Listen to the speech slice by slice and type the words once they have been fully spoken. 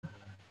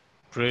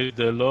Praise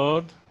the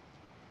Lord.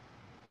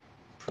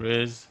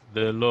 Praise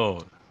the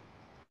Lord.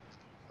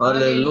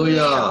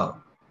 Hallelujah.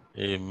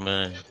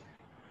 Amen.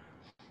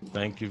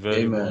 Thank you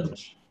very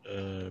much,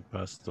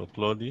 Pastor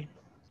Claudia.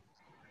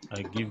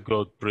 I give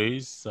God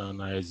praise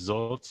and I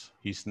exalt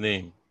his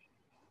name.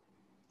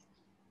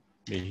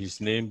 May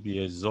his name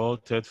be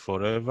exalted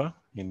forever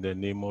in the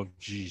name of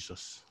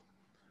Jesus.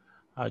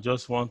 I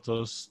just want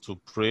us to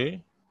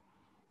pray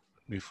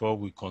before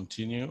we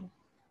continue.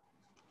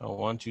 I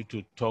want you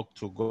to talk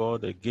to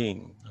God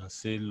again and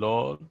say,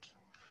 Lord,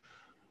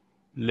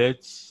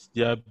 let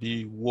there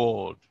be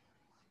word.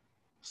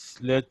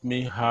 Let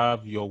me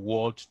have your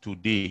word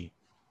today.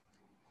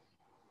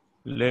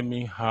 Let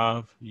me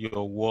have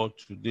your word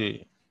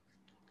today.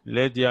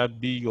 Let there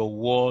be your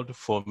word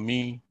for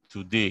me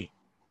today.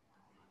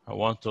 I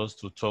want us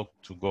to talk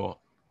to God.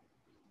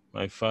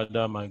 My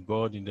Father, my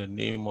God, in the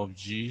name of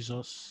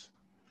Jesus,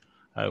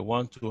 I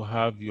want to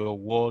have your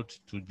word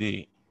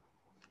today.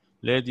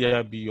 Let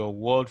there be your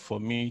word for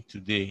me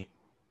today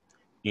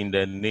in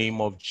the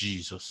name of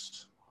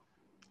Jesus.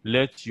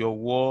 Let your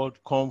word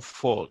come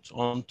forth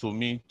unto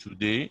me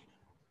today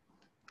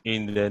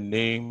in the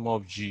name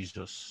of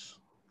Jesus.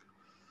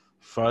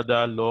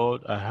 Father,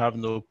 Lord, I have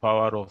no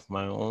power of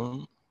my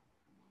own.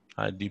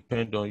 I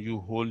depend on you,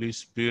 Holy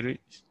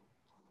Spirit.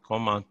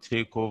 Come and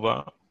take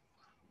over.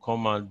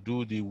 Come and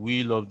do the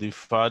will of the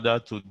Father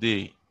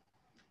today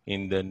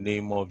in the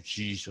name of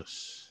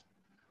Jesus.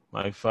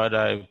 My Father,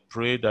 I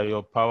pray that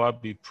your power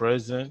be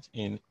present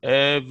in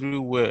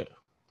everywhere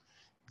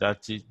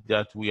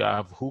that we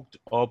have hooked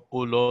up, O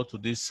Lord, to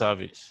this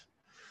service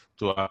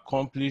to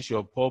accomplish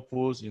your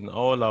purpose in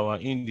all our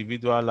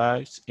individual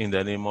lives in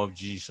the name of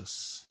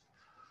Jesus.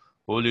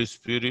 Holy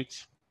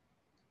Spirit,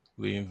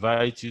 we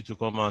invite you to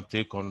come and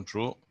take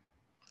control.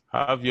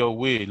 Have your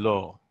way,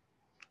 Lord,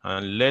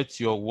 and let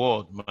your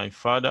word, my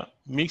Father,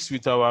 mix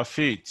with our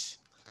faith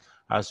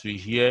as we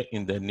hear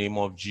in the name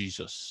of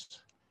Jesus.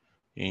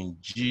 In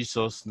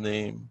Jesus'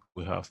 name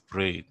we have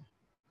prayed.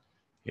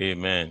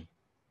 Amen.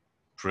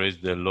 Praise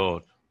the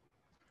Lord.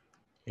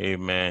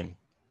 Amen.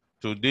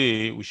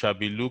 Today we shall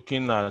be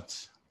looking at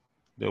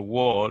the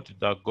word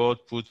that God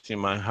put in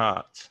my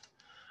heart,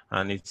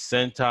 and it's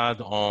centered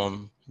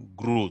on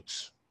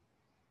growth.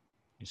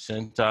 It's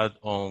centered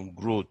on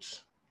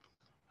growth.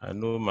 I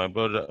know my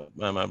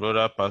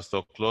brother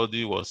Pastor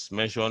Claudia was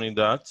mentioning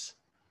that.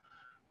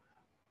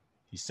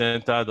 It's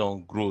centered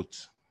on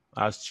growth.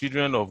 As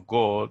children of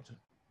God,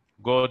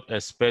 God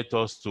expects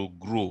us to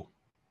grow.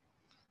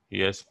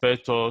 He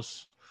expects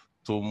us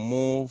to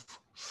move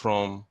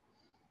from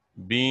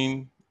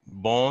being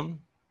born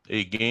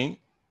again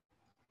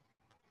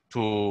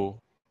to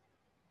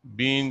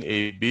being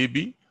a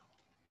baby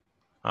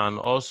and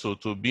also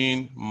to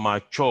being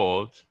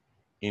matured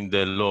in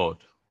the Lord.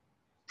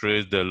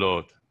 Praise the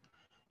Lord.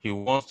 He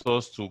wants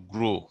us to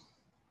grow.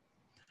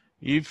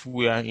 If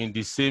we are in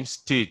the same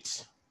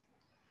state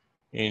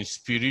in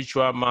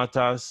spiritual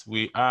matters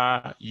we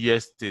are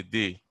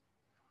yesterday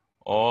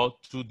or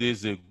 2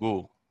 days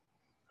ago,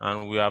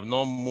 and we have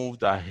not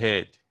moved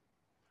ahead,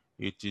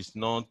 it is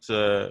not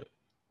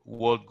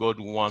what God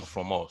wants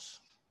from us.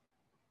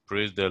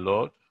 Praise the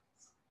Lord.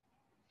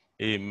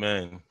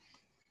 Amen.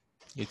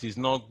 It is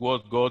not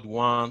what God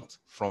wants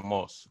from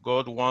us.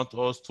 God wants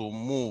us to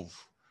move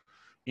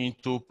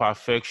into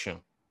perfection.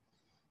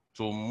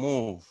 To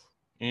move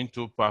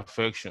into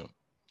perfection.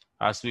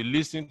 As we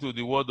listen to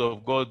the word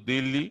of God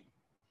daily,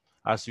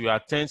 as we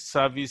attend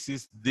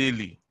services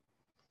daily,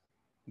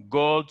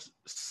 God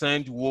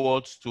sends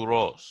words to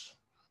us.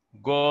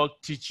 God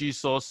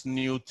teaches us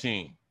new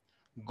things.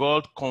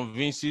 God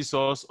convinces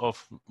us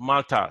of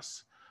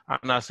matters.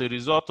 And as a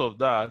result of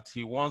that,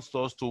 he wants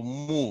us to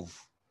move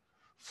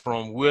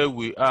from where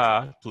we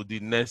are to the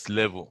next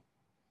level.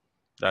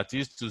 That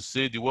is to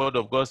say, the word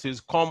of God says,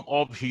 come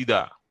up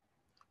hither.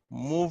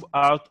 Move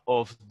out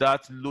of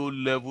that low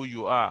level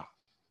you are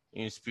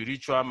in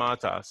spiritual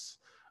matters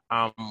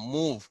and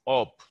move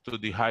up to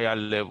the higher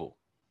level.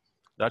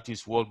 That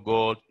is what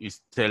God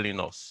is telling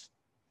us.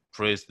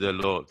 Praise the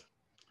Lord.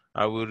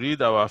 I will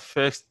read our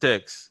first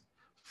text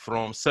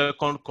from 2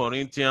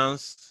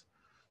 Corinthians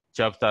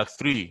chapter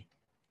 3.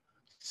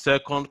 2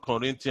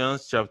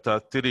 Corinthians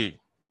chapter 3,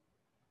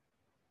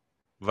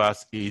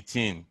 verse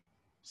 18.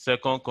 2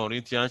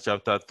 Corinthians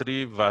chapter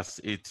 3, verse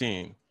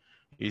 18.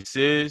 It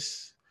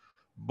says,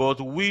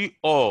 but we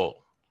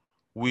all,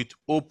 with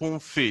open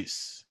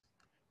face,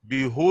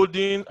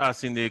 beholding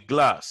as in a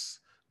glass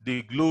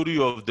the glory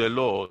of the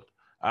Lord,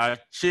 are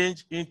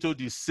changed into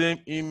the same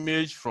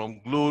image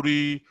from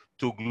glory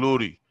to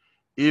glory,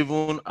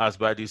 even as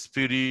by the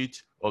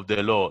Spirit of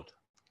the Lord.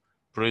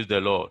 Praise the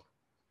Lord.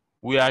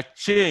 We are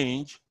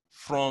changed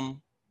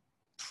from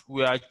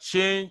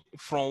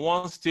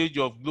one stage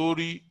of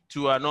glory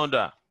to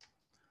another.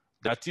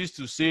 That is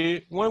to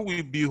say, when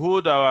we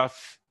behold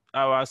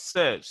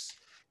ourselves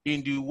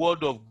in the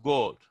Word of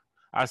God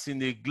as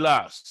in a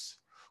glass,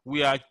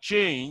 we are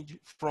changed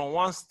from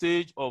one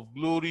stage of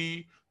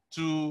glory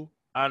to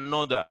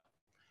another.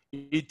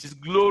 It is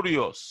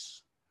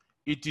glorious.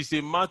 it is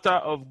a matter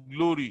of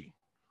glory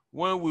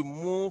when we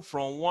move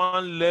from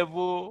one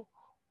level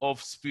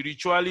of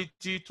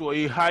spirituality to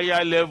a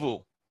higher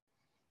level.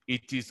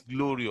 It is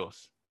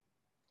glorious.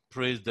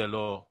 Praise the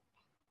Lord.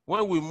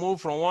 When we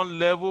move from one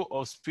level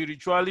of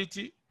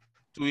spirituality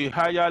to a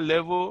higher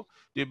level,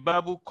 the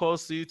Bible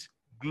calls it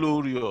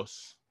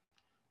glorious.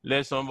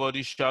 Let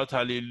somebody shout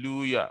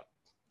hallelujah.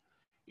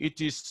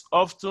 It is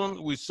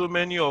often with so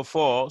many of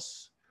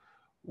us,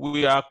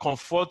 we are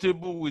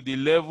comfortable with the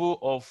level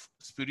of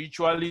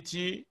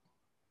spirituality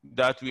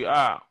that we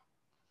are.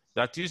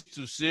 That is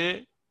to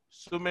say,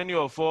 so many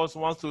of us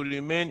want to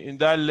remain in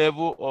that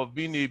level of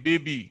being a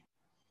baby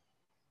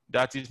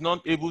that is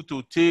not able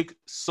to take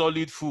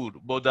solid food,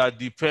 but that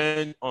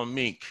depend on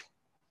milk.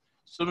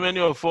 So many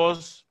of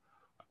us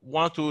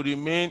want to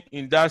remain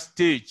in that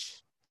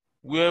stage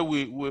where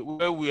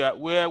we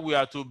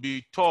are to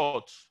be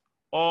taught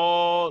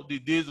all the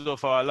days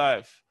of our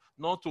life,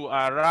 not to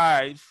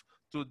arrive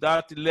to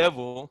that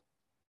level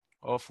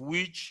of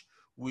which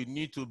we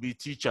need to be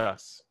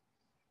teachers.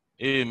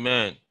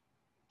 Amen.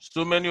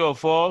 So many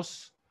of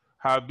us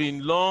have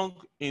been long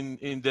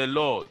in the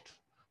Lord,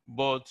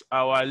 but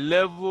our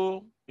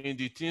level in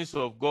the things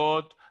of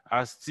God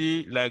are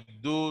still like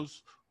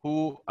those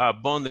who are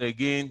born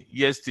again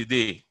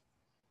yesterday.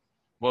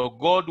 But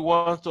God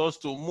wants us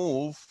to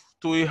move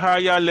to a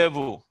higher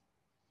level.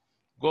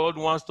 God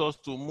wants us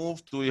to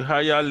move to a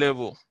higher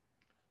level.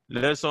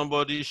 Let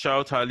somebody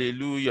shout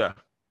hallelujah.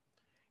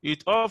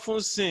 It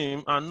often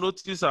seems and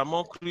notice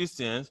among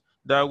Christians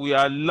that we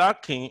are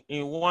lacking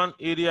in one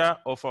area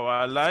of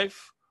our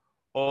life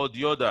or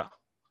the other.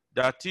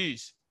 That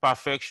is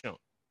perfection.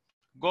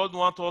 God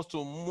wants us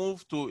to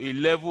move to a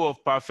level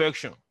of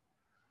perfection.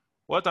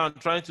 What I'm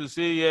trying to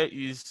say here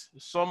is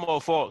some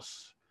of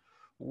us,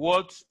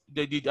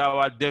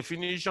 our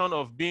definition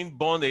of being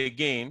born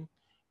again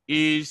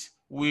is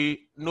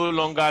we no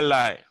longer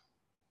lie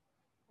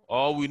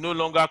or we no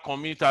longer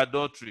commit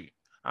adultery.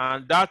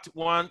 And that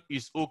one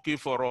is okay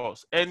for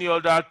us. Any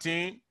other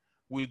thing,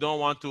 we don't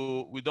want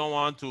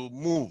to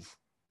move.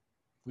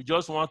 We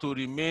just want to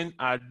remain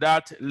at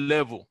that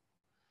level.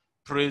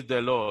 Praise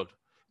the Lord.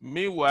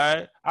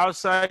 Meanwhile,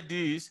 outside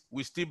this,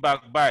 we still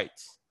backbite.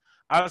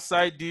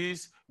 Outside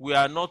this, we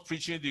are not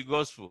preaching the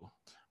gospel.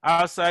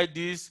 Outside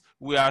this,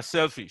 we are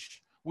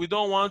selfish. We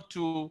don't want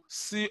to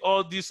see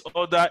all these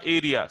other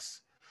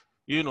areas.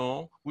 You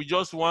know, we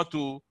just want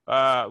to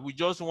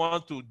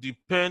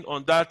depend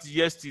on that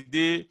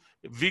yesterday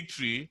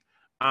victory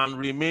and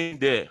remain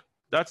there.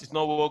 That is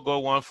not what God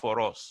wants for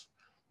us.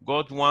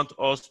 God wants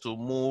us to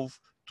move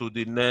to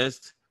the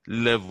next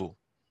level.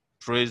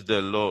 Praise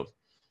the Lord.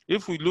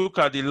 If we look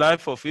at the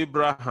life of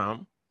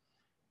Abraham,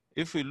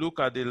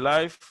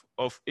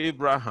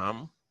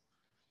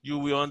 you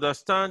will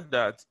understand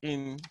that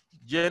in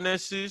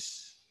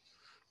Genesis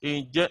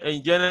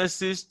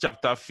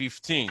chapter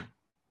 15,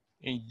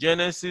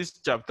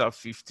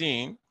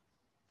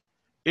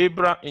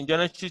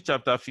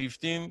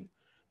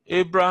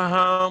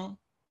 Abraham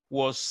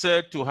was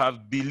said to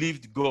have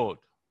believed God.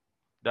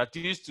 That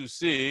is to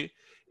say,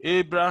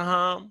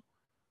 Abraham,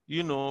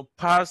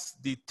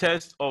 passed the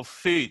test of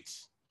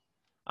faith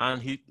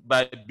and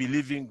by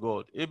believing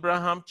God.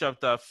 Abraham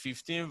chapter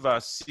 15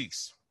 verse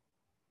 6.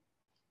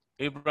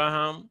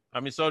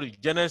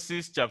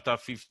 Genesis chapter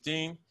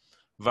 15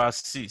 verse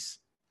 6.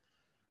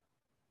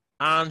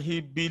 And he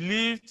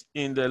believed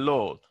in the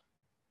Lord,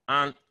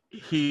 and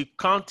he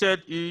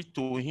counted it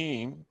to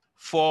him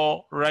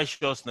for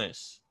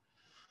righteousness.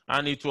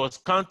 And it was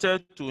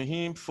counted to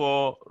him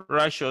for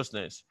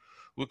righteousness.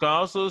 We can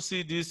also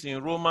see this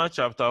in Romans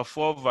chapter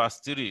 4 verse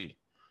 3.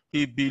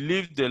 He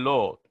believed the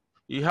Lord.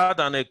 He had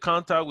an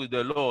encounter with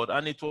the Lord,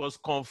 and it was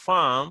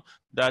confirmed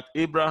that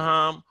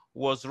Abraham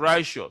was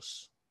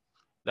righteous.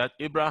 But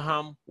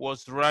Abraham's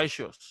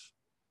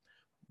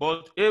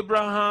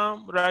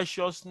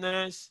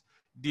righteousness,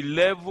 the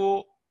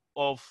level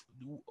of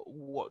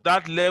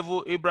that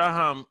level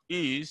Abraham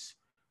is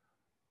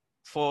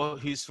for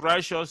his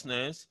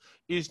righteousness,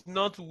 is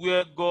not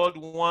where God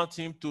wants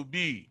him to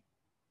be.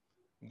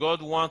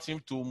 God wants him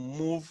to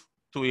move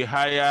to a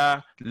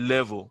higher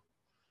level.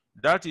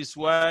 That is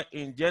why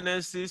in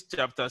Genesis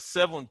chapter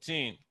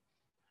 17,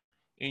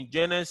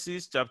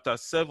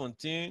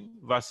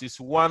 verses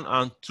 1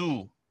 and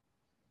 2,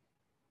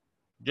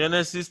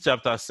 Genesis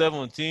chapter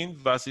 17,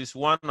 verses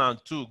 1 and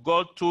 2,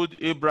 God told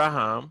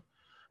Abraham,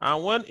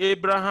 and when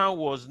Abraham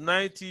was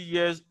 90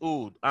 years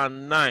old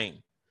and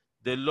 9,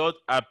 the Lord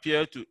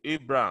appeared to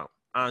Abraham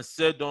and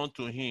said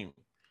unto him,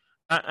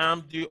 I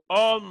am the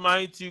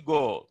Almighty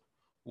God.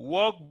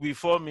 Walk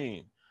before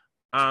me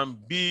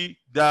and be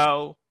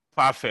thou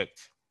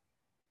perfect.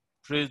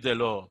 Praise the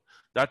Lord.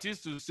 That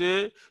is to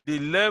say, the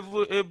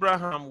level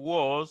Abraham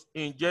was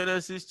in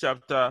Genesis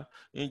chapter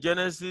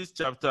 15,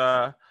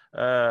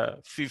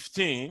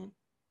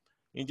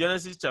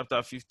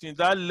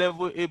 that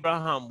level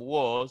Abraham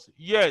was,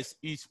 yes,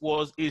 it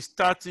was a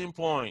starting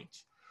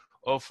point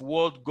of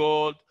what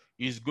God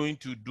is going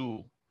to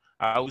do.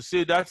 I would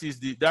say that is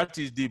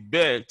the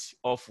birth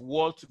of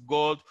what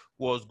God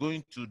was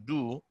going to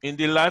do in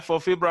the life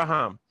of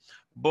Abraham.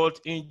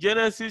 But in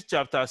Genesis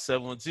chapter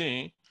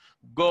 17,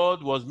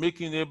 God was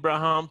making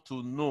Abraham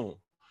to know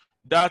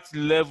that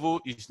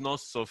level is not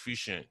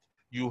sufficient.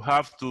 You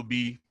have to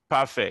be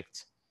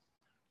perfect.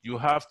 You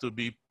have to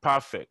be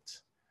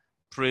perfect.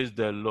 Praise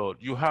the Lord.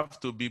 You have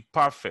to be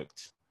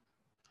perfect.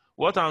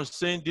 What I'm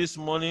saying this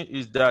morning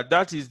is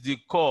that is the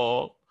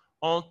call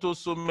unto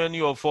so many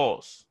of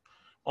us,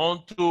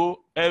 unto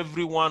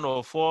every one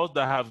of us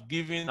that have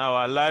given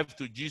our life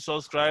to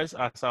Jesus Christ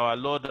as our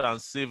Lord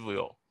and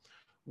Savior.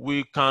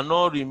 We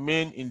cannot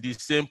remain in the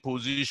same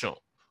position.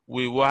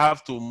 We will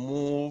have to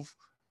move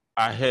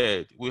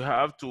ahead. We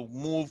have to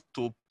move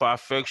to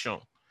perfection.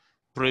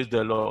 Praise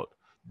the Lord.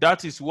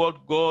 That is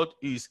what God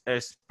is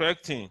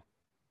expecting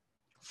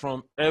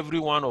from every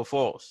one of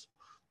us,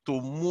 to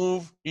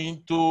move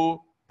into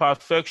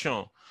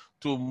perfection,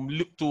 to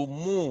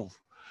move.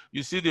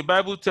 You see, the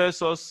Bible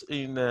tells us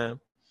in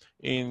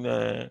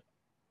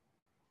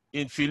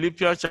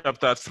Philippians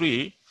chapter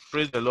 3,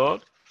 praise the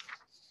Lord,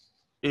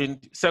 in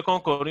 2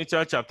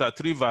 Corinthians chapter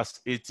 3, verse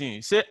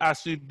 18, say,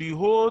 as we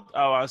behold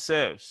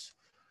ourselves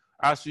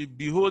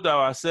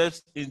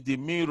in the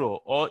mirror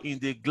or in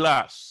the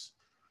glass,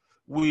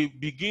 we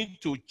begin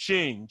to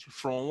change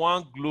from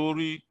one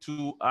glory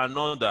to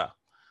another.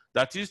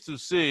 That is to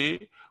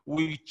say,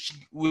 we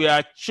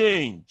are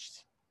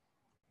changed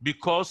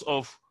because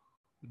of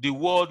the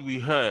word we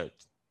heard,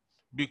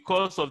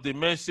 because of the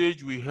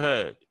message we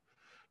heard.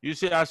 You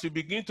see, as we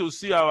begin to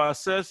see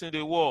ourselves in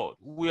the world,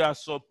 we are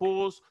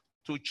supposed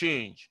to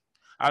change.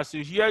 As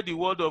you hear the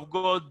word of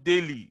God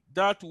daily,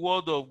 that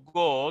word of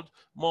God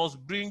must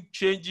bring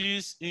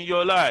changes in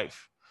your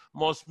life,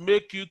 must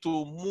make you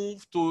to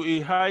move to a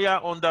higher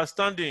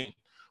understanding,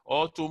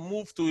 or to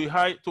move to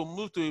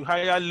a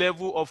higher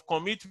level of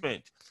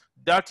commitment.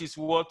 That is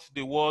what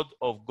the word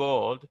of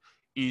God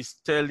is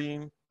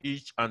telling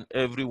each and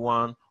every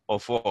one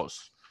of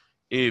us.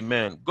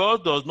 Amen.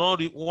 God does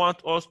not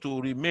want us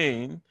to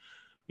remain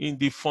in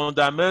the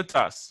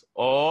fundamentals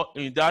or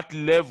in that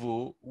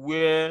level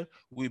where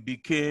we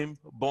became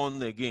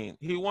born again.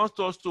 He wants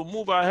us to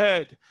move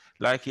ahead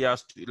like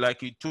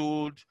he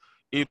told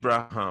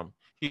Abraham.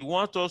 He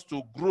wants us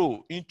to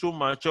grow into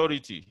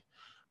maturity,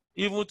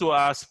 even to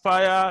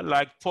aspire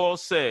like Paul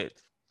said.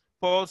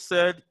 Paul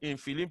said in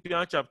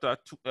Philippians chapter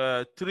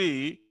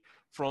 3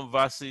 from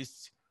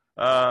verses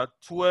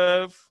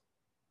 12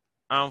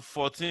 and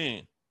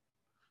 14.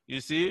 You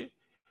see,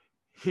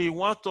 he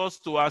wants us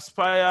to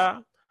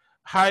aspire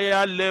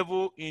higher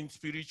level in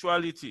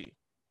spirituality,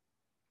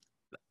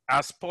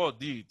 as Paul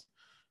did.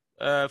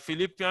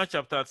 Philippians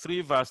chapter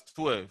 3, verse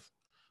 12.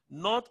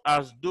 Not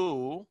as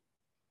though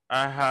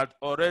I had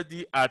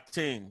already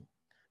attained,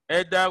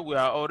 either we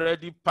are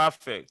already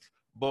perfect,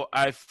 but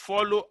I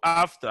follow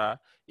after,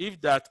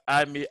 if that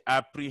I may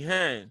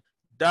apprehend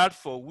that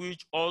for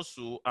which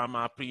also am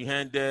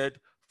apprehended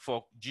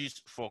for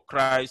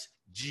Christ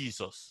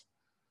Jesus.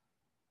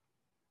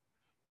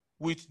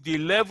 With the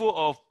level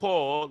of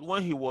Paul,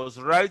 when he was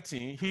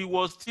writing, he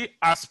was still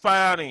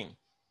aspiring.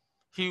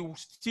 He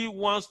still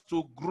wants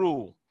to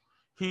grow.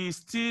 He's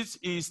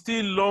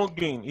still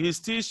longing. He's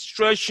still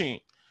stretching.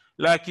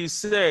 Like he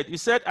said,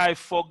 I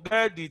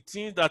forget the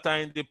things that are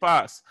in the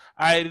past.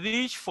 I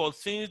reach for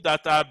things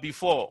that are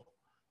before.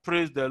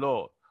 Praise the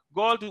Lord.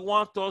 God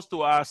wants us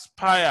to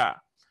aspire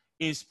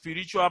in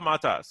spiritual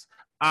matters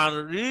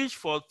and reach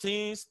for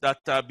things that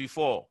are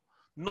before.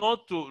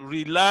 Not to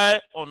rely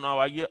on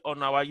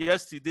our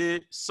yesterday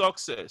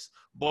success,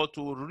 but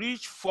to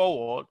reach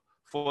forward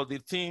for the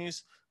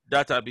things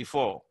that are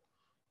before.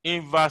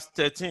 In verse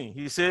 13,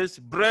 he says,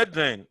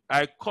 brethren,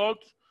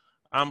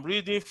 I'm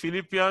reading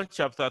Philippians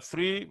chapter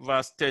 3,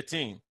 verse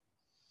 13.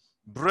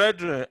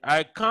 Brethren,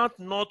 I count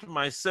not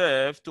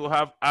myself to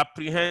have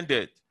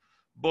apprehended,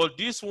 but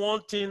this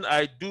one thing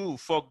I do,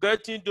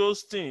 forgetting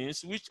those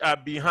things which are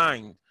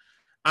behind,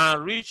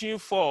 and reaching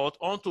forth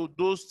unto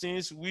those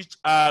things which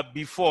are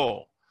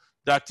before.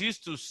 That is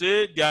to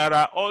say, there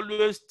are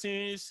always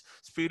things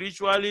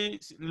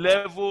spiritually,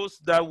 levels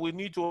that we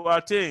need to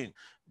attain.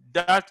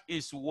 That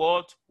is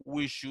what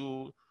we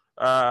should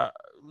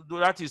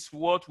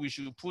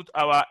put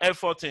our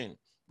effort in.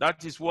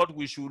 That is what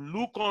we should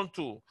look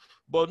onto,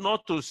 but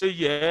not to say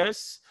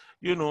yes.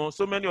 You know,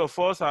 so many of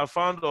us are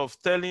fond of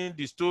telling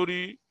the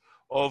story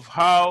of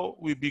how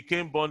we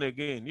became born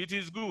again. It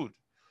is good.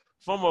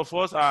 Some of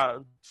us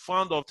are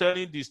fond of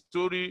telling the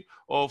story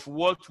of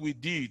what we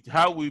did,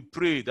 how we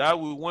prayed, how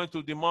we went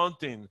to the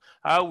mountain,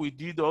 how we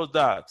did all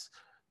that.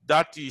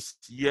 That is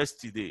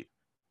yesterday.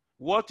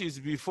 What is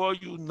before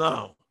you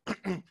now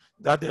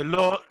that the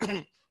Lord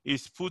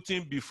is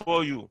putting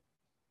before you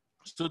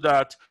so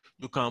that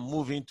you can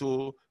move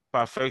into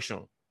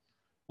perfection?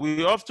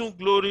 We often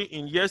glory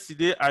in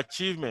yesterday's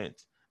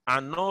achievement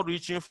and not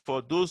reaching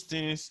for those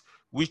things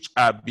which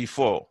are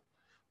before.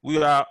 We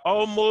are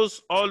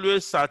almost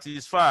always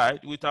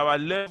satisfied with our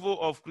level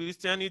of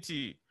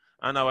Christianity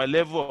and our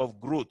level of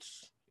growth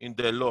in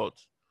the Lord,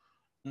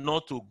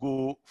 not to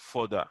go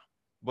further.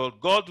 But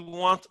God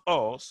wants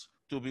us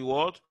to be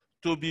what?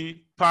 To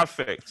be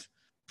perfect.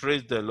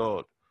 Praise the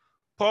Lord.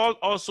 Paul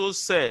also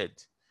said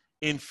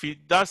in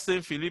that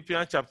same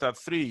Philippians chapter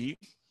 3,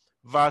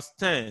 verse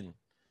 10,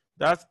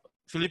 that's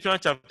Philippians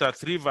chapter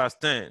 3, verse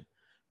 10,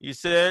 he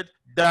said,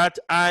 that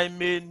I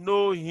may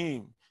know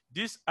him.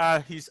 These are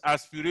his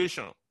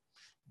aspirations.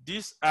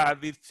 These are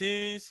the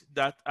things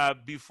that are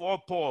before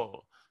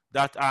Paul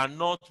that are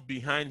not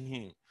behind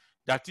him.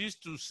 That is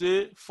to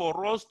say,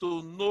 for us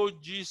to know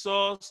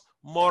Jesus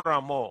more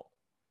and more.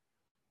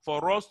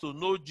 For us to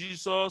know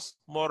Jesus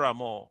more and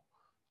more.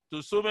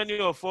 To so many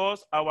of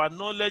us, our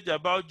knowledge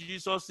about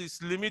Jesus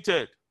is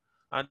limited.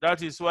 And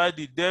that is why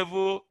the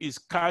devil is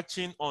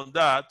catching on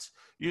that,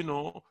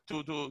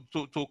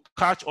 to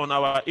catch on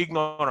our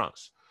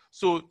ignorance.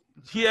 So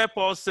here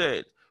Paul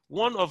said,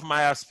 one of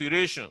my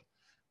aspirations,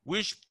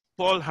 which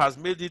Paul has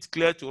made it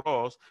clear to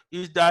us,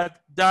 is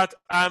that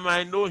I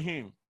might know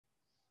him.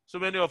 So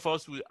many of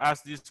us will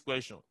ask this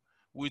question.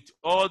 With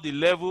all the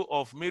level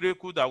of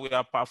miracle that we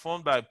have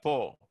performed by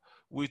Paul,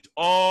 with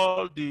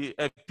all the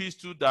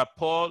epistles that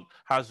Paul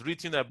has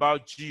written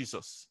about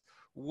Jesus,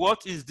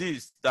 what is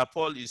this that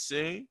Paul is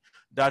saying?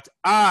 That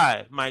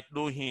I might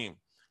know him.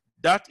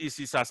 That is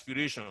his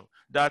aspiration.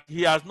 That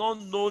he has not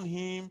known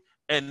him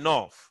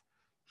enough.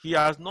 He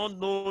has not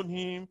known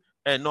him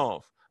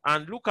enough.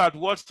 And look at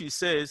what he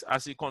says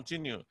as he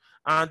continues.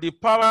 And the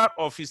power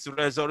of his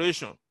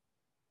resurrection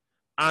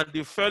and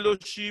the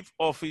fellowship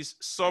of his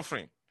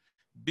suffering,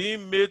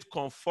 being made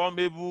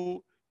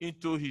conformable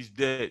into his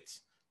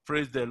death.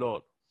 Praise the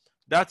Lord.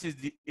 That is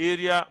the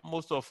area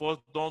most of us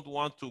don't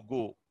want to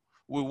go.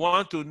 We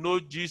want to know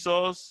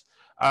Jesus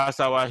as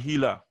our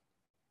healer.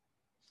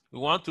 We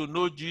want to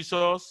know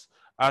Jesus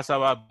as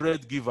our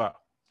bread giver.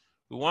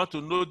 We want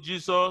to know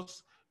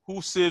Jesus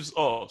who saves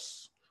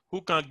us,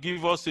 who can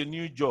give us a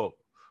new job,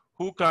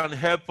 who can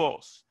help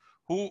us,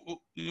 who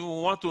you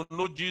want to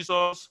know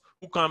Jesus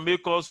who can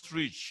make us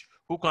rich,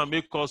 who can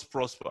make us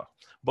prosper.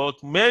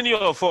 But many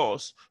of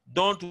us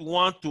don't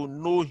want to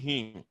know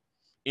him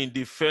in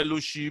the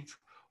fellowship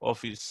of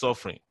his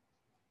suffering.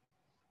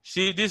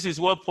 See, this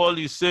is what Paul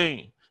is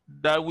saying,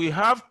 that we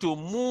have to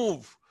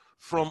move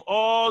from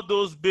all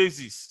those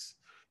bases.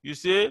 You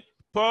see,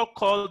 Paul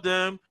called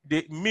them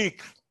the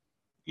meek.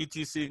 It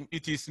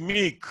is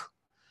meek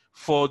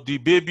for the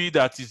baby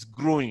that is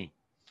growing.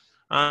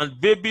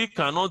 And baby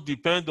cannot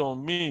depend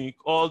on milk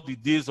all the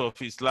days of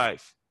his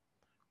life.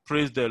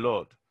 Praise the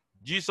Lord.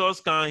 Jesus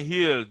can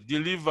heal,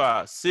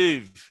 deliver,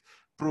 save,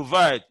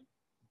 provide.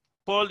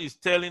 Paul is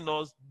telling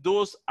us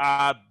those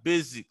are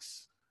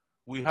basics.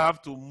 We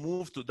have to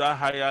move to that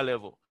higher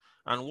level.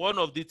 And one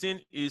of the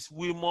things is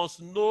we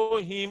must know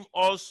him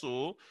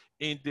also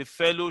in the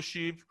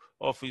fellowship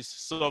of his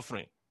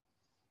suffering.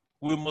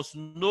 We must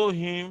know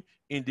him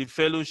in the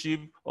fellowship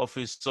of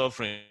his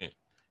suffering.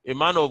 A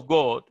man of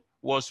God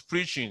was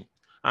preaching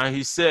and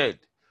he said,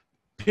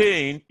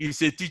 pain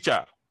is a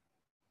teacher.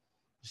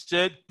 He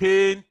said,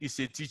 pain is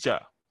a teacher.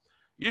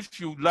 If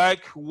you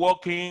like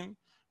walking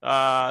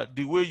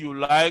the way you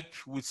like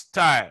with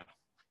style,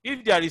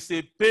 if there is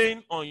a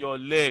pain on your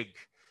leg,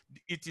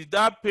 it is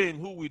that pain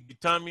who will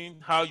determine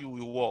how you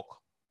will walk.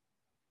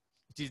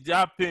 It is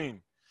that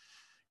pain.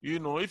 You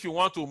know, if you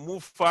want to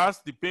move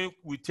fast, the pain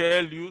will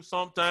tell you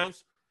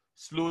sometimes,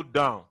 slow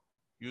down.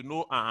 You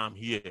know I am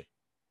here.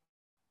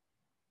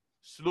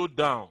 Slow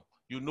down.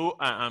 You know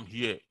I am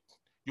here.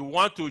 You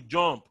want to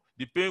jump,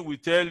 the pain will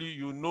tell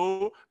you, you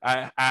know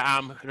I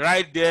am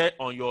right there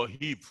on your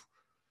hip.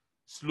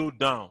 Slow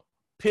down.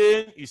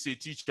 Pain is a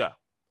teacher.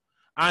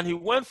 And he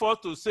went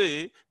forth to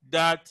say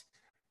that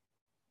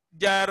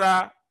there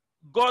are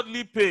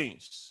godly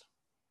pains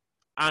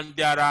and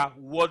there are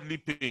worldly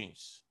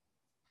pains.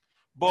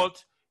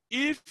 But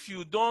if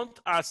you don't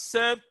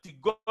accept the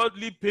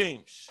godly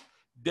pains,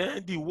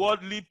 then the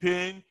worldly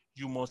pain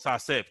you must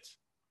accept.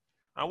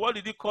 And what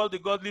did he call the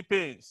godly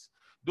pains?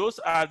 Those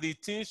are the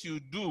things you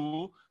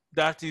do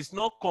that is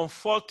not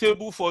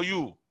comfortable for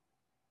you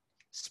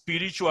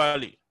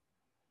spiritually,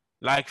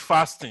 like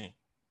fasting.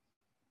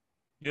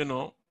 You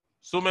know,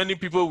 so many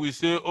people will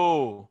say,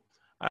 oh,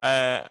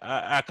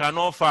 I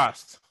cannot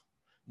fast.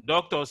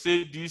 Doctor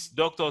say this,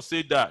 doctor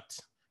say that.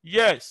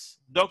 Yes,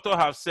 doctor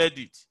have said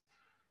it.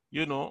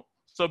 You know,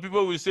 so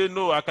people will say,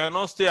 no, I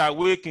cannot stay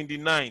awake in the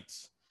night.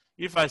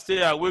 If I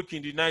stay awake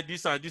in the night,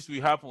 this and this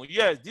will happen.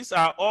 Yes, these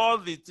are all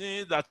the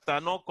things that are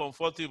not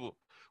comfortable,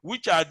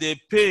 which are the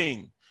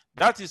pain.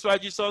 That is why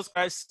Jesus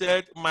Christ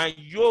said, my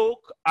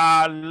yoke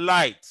are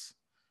light.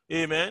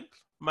 Amen.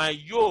 My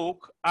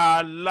yoke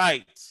are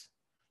light.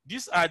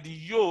 These are the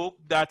yoke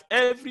that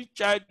every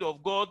child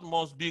of God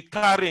must be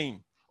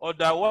carrying.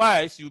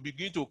 Otherwise, you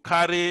begin to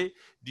carry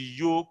the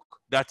yoke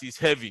that is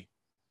heavy.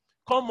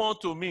 Come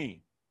unto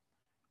me,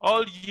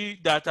 all ye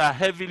that are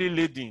heavily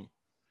laden.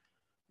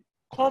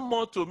 Come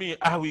unto me,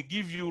 I will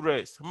give you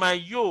rest. My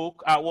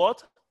yoke are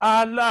what?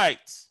 Are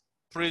light.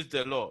 Praise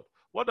the Lord.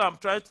 What I'm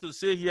trying to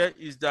say here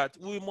is that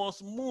we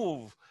must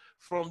move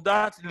from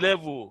that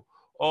level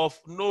of,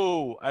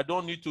 no, I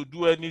don't need to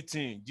do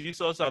anything.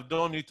 Jesus have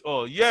done it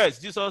all. Yes,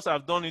 Jesus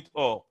have done it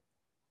all.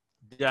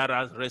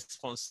 There is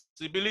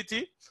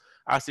responsibility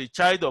as a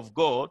child of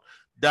God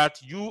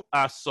that you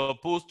are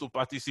supposed to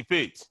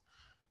participate.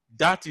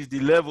 That is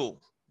the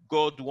level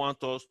God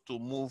wants us to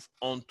move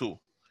on to.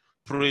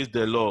 Praise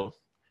the Lord.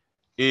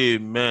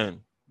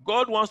 Amen.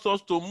 God wants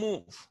us to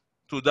move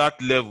to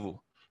that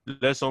level.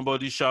 Let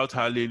somebody shout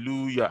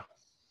hallelujah.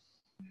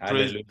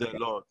 Hallelujah. Praise the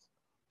Lord.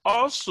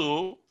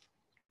 Also,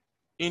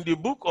 in the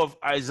book of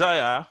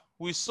Isaiah,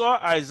 we saw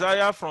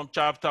Isaiah from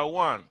chapter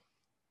 1.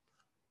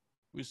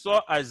 We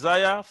saw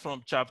Isaiah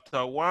from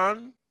chapter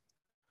 1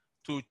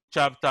 to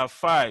chapter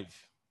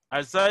 5.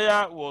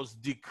 Isaiah was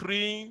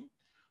decreeing,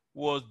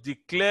 was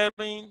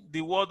declaring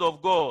the word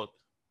of God,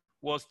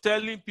 was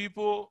telling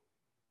people,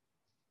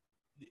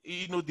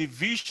 the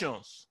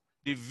visions,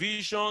 the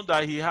vision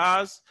that he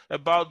has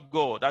about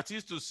God. That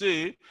is to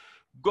say,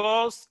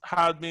 God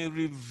has been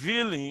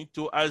revealing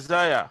to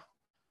Isaiah.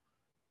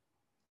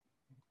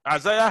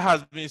 Isaiah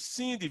has been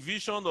seeing the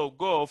vision of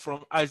God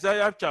from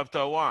Isaiah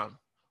chapter 1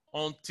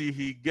 until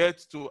he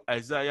gets to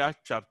Isaiah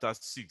chapter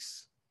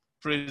 6.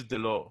 Praise the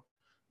Lord.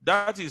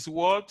 That is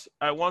what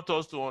I want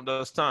us to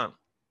understand.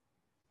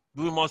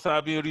 We must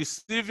have been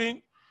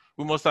receiving,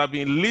 we must have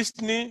been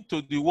listening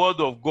to the word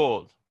of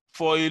God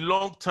for a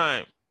long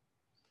time.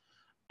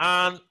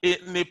 And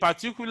in a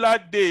particular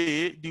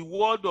day, the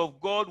word of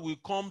God will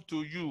come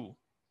to you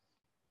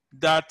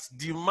that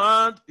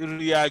demand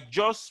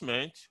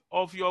readjustment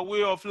of your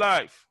way of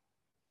life.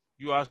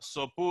 You are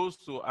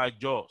supposed to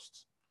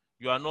adjust.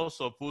 You are not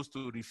supposed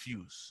to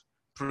refuse.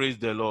 Praise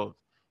the Lord.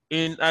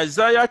 In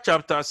Isaiah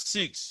chapter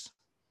 6,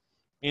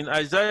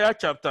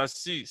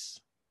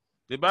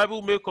 the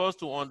Bible makes us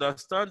to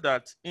understand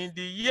that in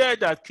the year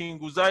that King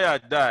Uzziah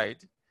died,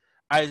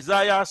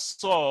 Isaiah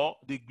saw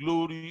the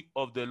glory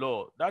of the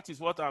Lord. That is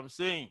what I'm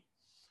saying.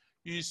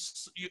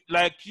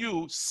 Like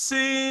you,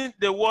 seeing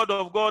the word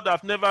of God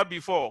as never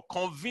before,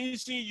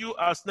 convincing you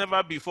as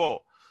never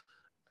before.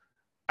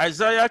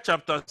 Isaiah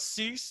chapter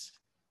 6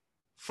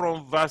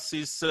 from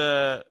verses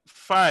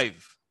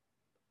 5.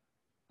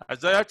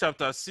 Isaiah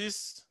chapter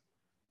 6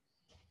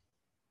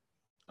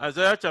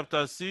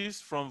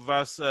 from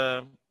verse,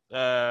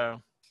 okay,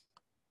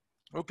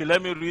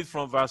 let me read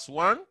from verse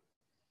 1.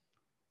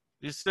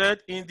 He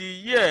said, in the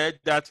year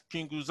that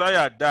King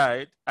Uzziah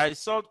died, I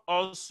saw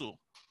also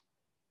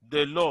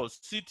the Lord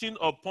sitting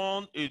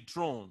upon a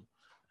throne,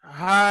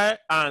 high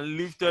and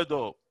lifted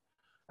up,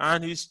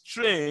 and his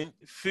train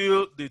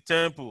filled the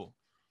temple.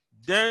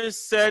 Then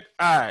said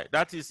I,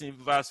 that is in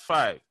verse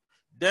 5,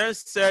 then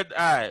said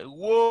I,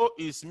 woe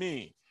is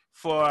me,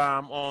 for I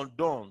am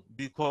undone,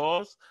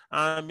 because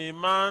I am a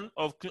man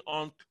of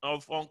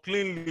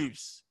unclean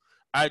lips.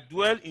 I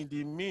dwell in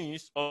the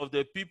midst of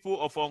the people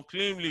of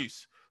unclean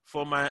lips,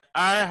 for my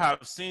eye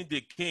have seen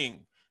the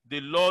King,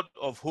 the Lord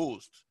of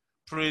hosts.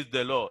 Praise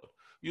the Lord.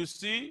 You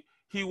see,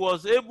 he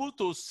was able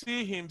to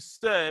see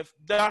himself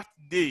that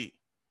day,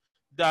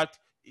 that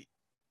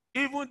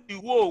even the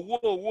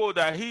woe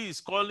that he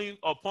is calling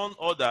upon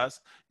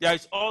others, there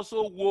is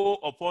also woe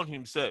upon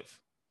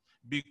himself,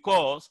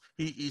 because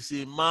he is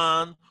a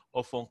man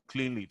of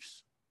unclean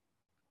lips.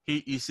 He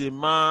is a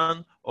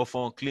man of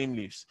unclean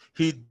lips.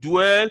 He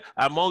dwelt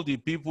among the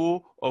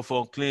people of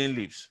unclean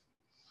lips.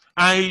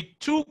 And he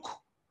took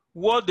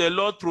what the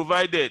Lord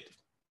provided,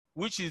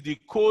 which is the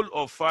coal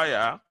of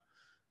fire,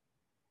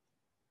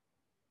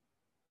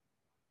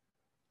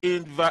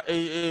 in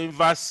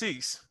verse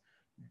 6.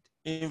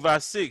 In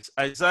verse 6,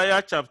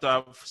 Isaiah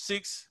chapter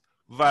 6,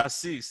 verse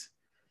 6.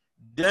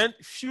 Then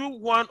flew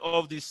one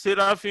of the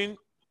seraphim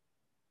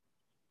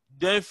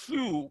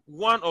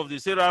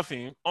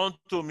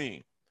unto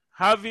me,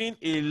 having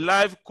a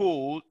live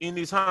coal in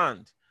his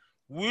hand,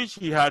 which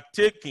he had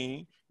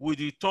taken with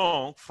the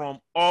tongue from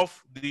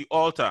off the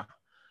altar.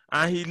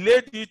 And he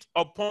laid it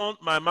upon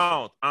my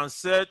mouth and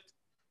said,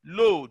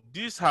 lo,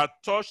 this hath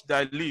touched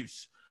thy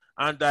lips,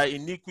 and thy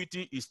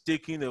iniquity is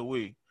taken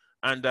away,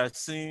 and thy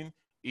sin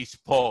is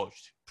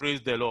purged.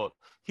 Praise the Lord.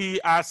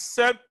 He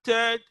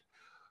accepted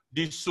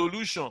the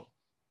solution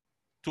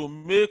to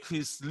make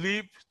his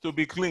lip to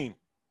be clean.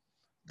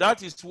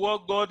 That is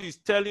what God is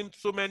telling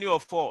so many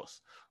of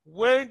us.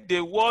 When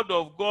the word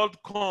of God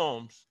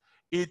comes,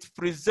 it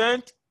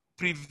presents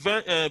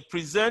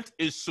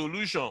a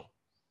solution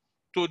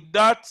to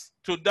that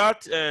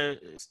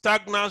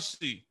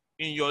stagnancy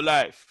in your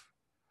life.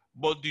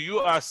 But do you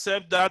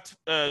accept that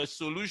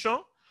solution?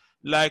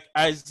 Like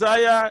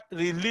Isaiah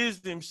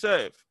released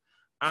himself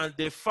and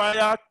the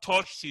fire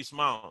touched his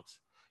mouth.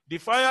 The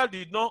fire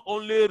did not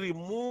only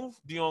remove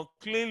the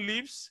unclean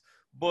lips,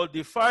 but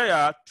the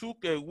fire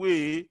took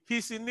away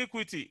his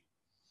iniquity.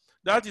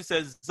 That is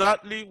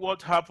exactly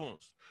what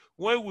happens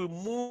when we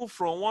move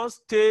from one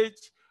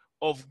stage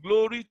of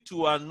glory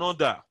to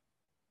another.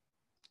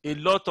 A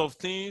lot of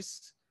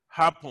things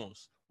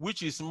happens,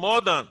 which is more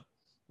than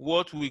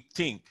what we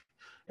think.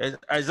 And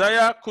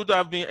Isaiah could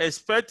have been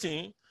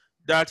expecting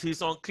that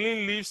his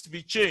unclean lips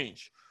be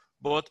changed,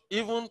 but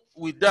even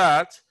with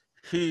that,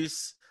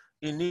 his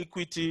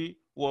iniquity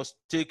was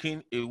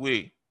taken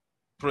away.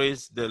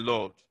 Praise the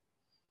Lord.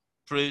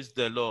 Praise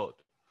the Lord.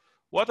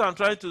 What I'm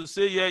trying to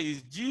say here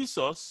is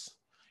Jesus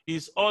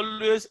is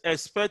always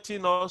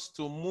expecting us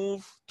to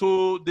move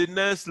to the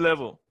next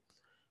level.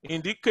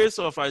 In the case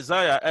of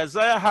Isaiah,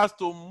 Isaiah has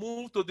to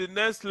move to the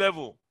next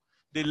level,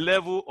 the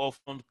level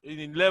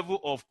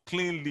of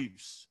clean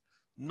lips,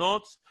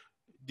 not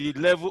the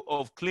level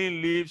of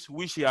clean lips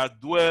which he has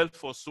dwelt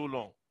for so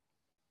long.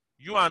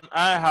 You and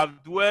I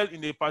have dwelt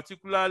in a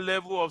particular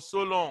level of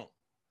so long,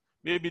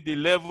 maybe the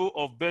level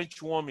of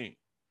bench warming,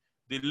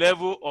 the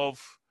level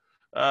of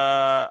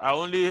I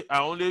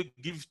only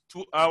give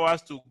 2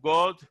 hours to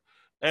God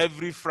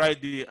every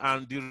Friday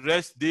and the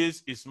rest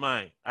days is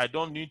mine. I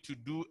don't need to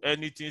do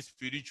anything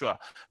spiritual.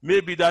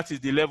 Maybe that is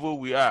the level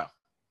we are.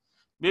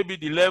 Maybe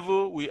the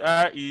level we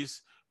are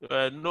is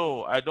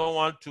no, I don't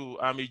want to.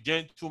 I'm a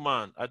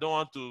gentleman. I don't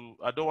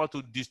want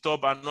to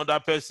disturb another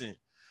person,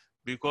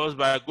 because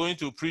by going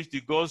to preach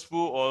the gospel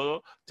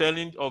or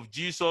telling of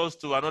Jesus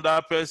to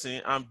another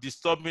person, I'm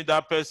disturbing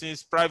that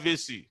person's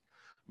privacy.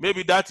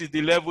 Maybe that is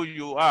the level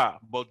you are,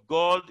 but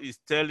God is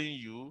telling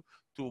you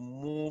to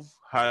move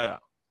higher.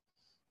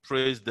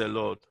 Praise the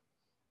Lord.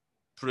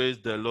 Praise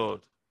the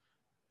Lord.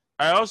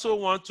 I also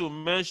want to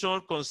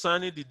mention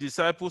concerning the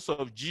disciples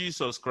of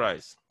Jesus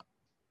Christ.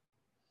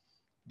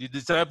 The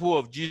disciple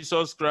of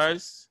Jesus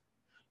Christ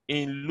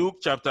in Luke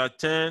chapter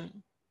 10,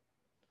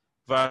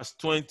 verse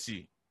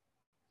 20.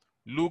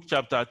 Luke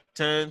chapter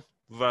 10,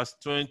 verse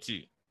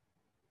 20.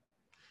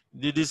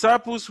 The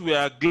disciples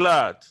were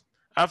glad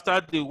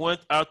after they went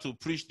out to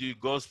preach the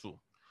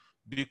gospel,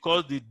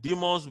 because the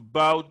demons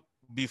bowed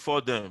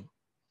before them.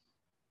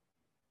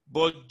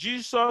 But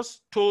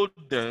Jesus told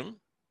them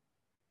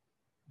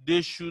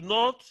they should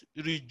not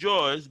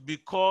rejoice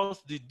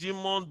because the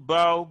demons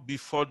bow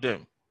before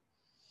them,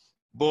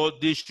 but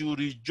they should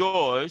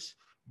rejoice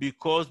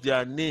because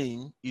their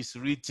name is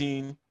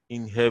written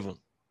in heaven.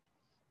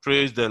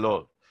 Praise the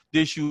Lord.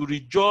 They should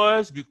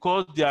rejoice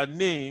because their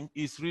name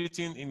is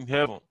written in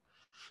heaven.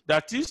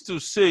 That is to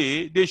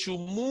say, they should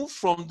move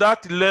from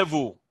that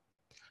level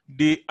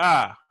they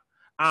are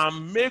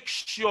and make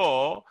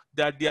sure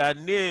that their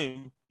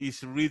name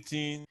is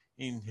written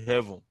in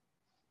heaven.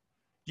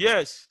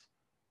 Yes,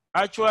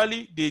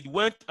 actually, they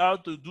went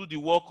out to do the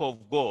work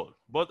of God.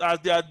 But as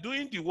they are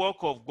doing the work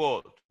of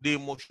God, they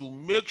must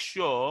make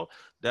sure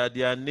that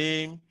their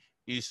name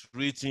is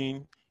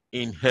written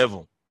in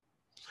heaven.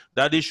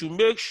 That they should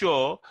make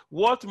sure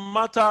what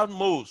matters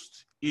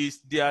most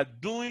is they are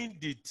doing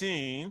the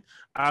thing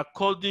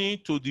according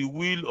to the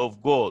will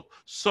of God,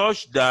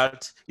 such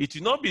that it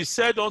will not be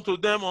said unto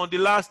them on the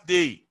last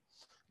day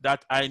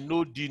that I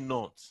know thee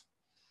not,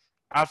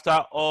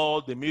 after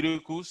all the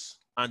miracles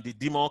and the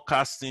demon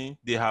casting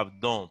they have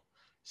done.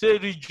 Say,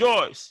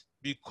 rejoice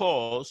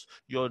because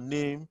your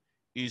name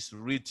is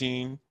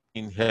written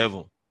in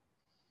heaven.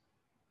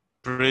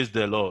 Praise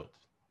the Lord.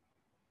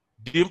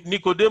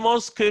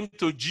 Nicodemus came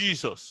to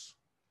Jesus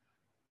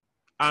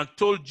and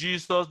told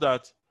Jesus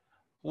that,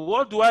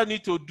 what do I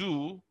need to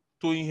do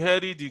to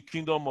inherit the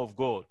kingdom of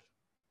God?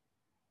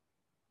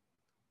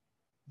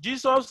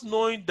 Jesus,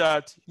 knowing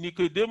that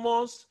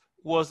Nicodemus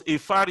was a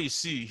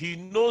Pharisee, he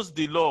knows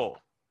the law,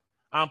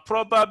 and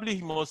probably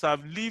he must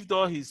have lived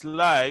all his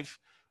life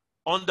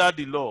under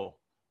the law,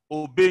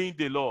 obeying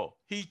the law.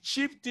 He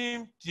chipped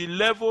him the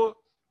level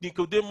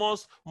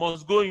Nicodemus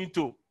must go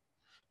into.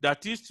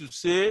 That is to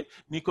say,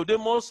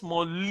 Nicodemus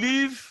must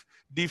leave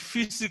the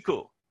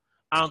physical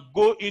and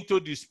go into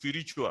the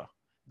spiritual.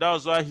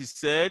 That's why he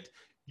said,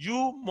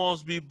 you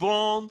must be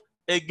born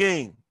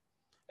again.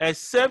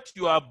 Except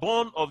you are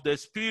born of the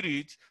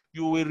Spirit,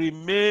 you will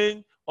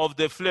remain of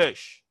the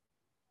flesh.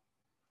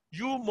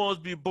 You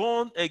must be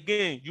born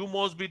again. You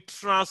must be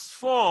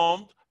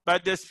transformed by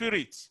the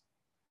Spirit.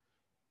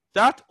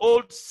 That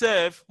old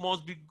self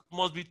must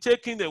be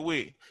taken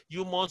away.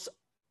 You must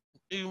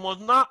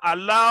not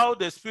allow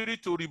the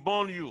Spirit to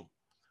reborn you,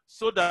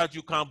 so that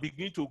you can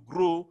begin to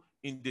grow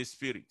in the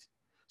Spirit.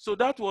 So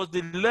that was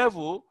the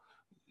level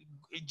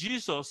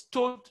Jesus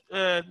told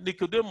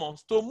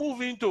Nicodemus to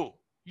move into.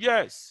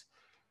 Yes,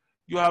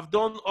 you have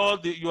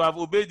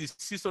obeyed the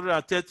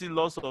 630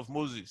 laws of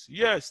Moses.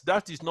 Yes,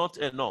 that is not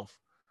enough.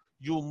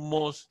 You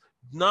must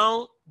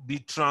now be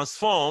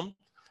transformed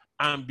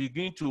and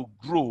begin to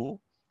grow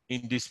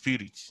in the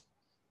Spirit.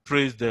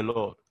 Praise the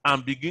Lord.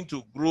 And begin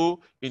to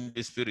grow in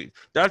the Spirit.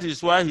 That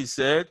is why he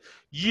said,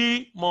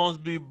 ye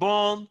must be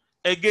born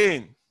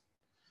again.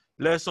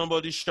 Let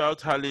somebody shout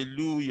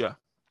hallelujah.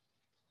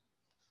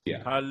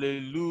 Yeah.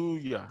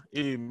 Hallelujah.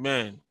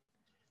 Amen.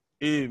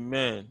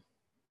 Amen.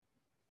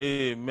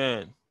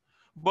 Amen.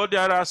 But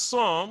there are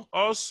some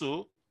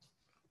also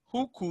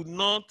who could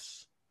not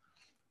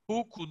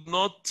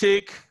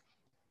take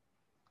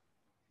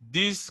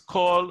this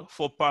call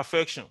for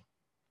perfection.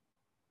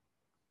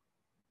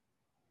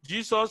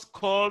 Jesus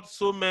called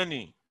so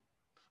many,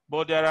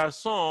 but there are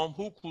some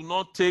who could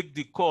not take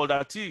the call.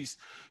 That is,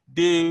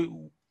 they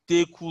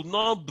could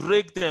not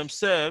break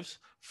themselves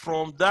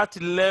from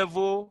that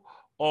level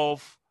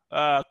of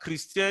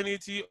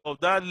Christianity, of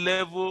that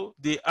level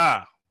they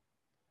are.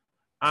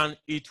 And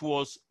it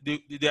was,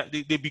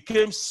 they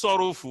became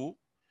sorrowful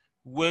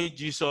when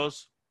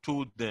Jesus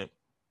told them.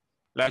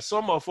 Like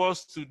some of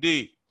us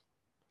today,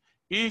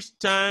 each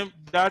time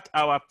that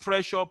our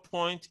pressure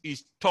point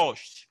is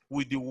touched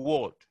with the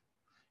word,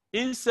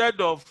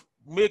 instead of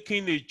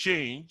making a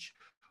change,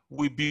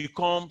 we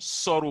become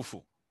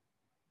sorrowful.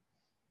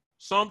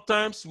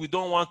 Sometimes we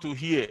don't want to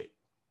hear,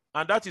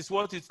 and that is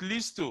what it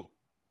leads to.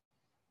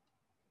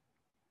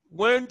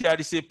 When there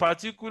is a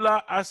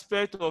particular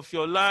aspect of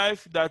your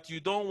life that you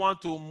don't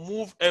want to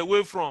move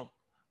away from,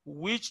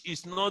 which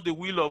is not the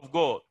will of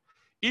God,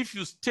 if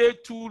you stay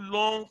too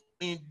long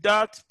in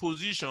that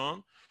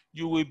position,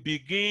 you will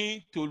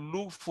begin to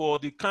look for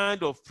the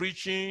kind of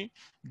preaching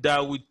that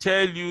will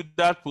tell you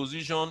that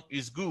position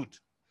is good,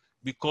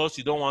 because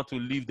you don't want to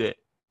live there.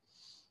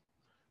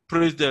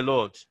 Praise the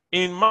Lord.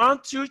 In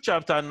Matthew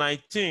chapter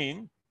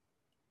 19,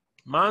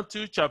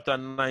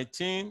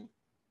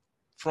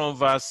 from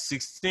verse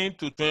 16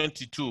 to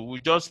 22,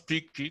 we just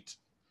pick it.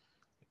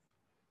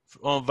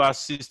 From verse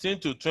 16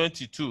 to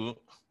 22,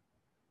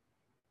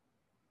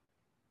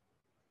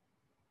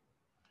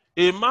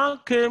 a man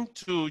came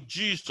to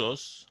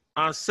Jesus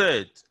and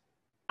said,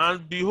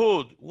 and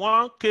behold,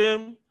 one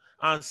came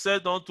and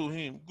said unto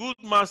him, Good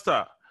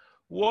master,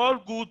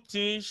 what good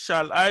thing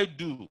shall I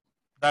do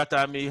that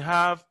I may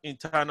have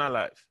eternal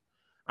life?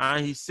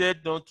 And he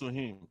said unto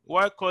him,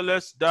 Why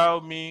callest thou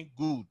me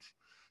good?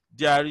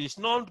 There is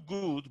none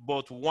good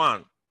but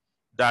one,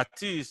 that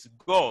is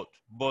God.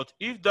 But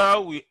if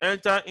thou wilt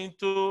enter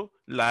into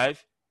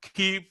life,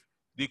 keep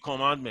the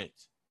commandment.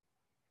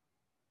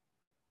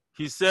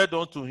 He said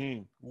unto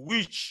him,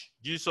 which?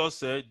 Jesus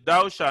said,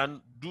 Thou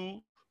shalt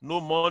do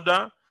no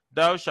murder,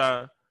 thou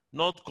shalt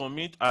not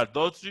commit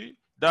adultery,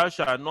 thou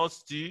shalt not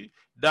steal,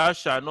 thou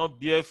shalt not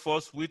bear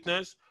false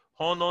witness,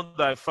 honor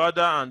thy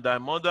father and thy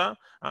mother,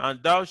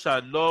 and thou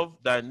shalt love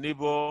thy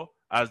neighbor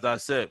as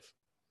thyself.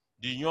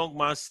 The young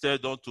man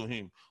said unto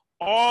him,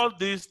 All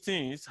these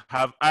things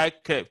have I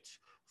kept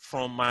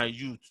from my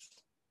youth.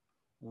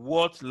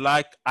 What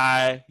lack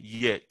I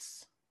yet?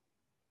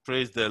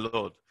 Praise the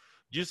Lord.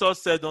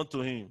 Jesus said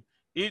unto him,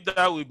 If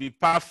thou wilt be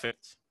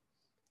perfect,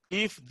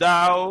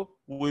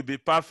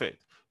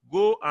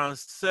 go and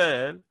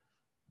sell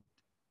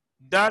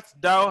that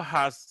thou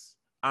hast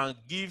and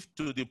give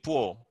to the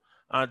poor,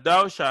 and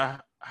thou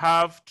shalt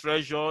have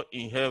treasure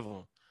in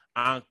heaven,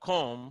 and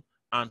come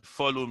and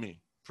follow me.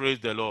 Praise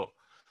the Lord.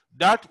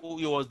 That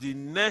was the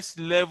next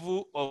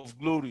level of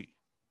glory.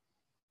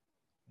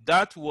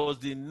 That was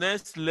the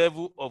next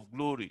level of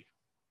glory.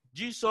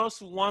 Jesus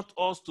wants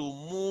us to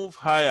move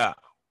higher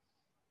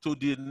to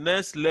the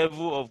next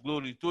level of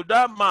glory. To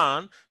that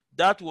man,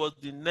 that was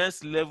the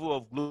next level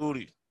of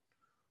glory.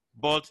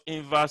 But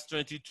in verse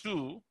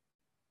 22,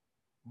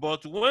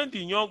 but when the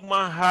young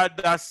man heard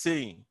that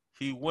saying,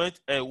 he went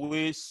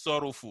away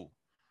sorrowful,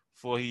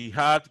 for he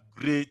had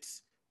great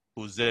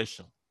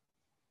possession.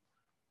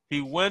 He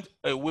went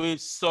away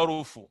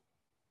sorrowful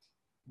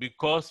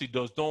because he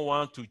does not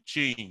want to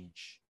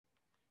change.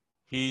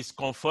 He is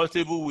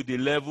comfortable with the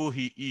level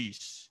he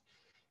is.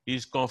 He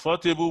is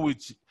comfortable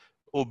with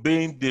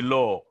obeying the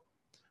law.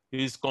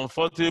 He is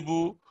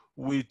comfortable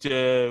with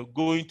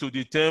going to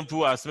the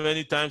temple as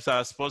many times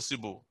as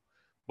possible.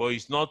 But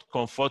he's not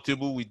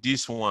comfortable with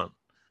this one.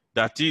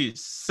 That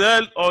is,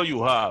 sell all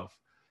you have,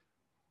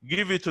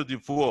 give it to the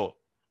poor,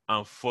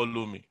 and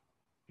follow me.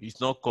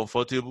 He's not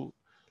comfortable.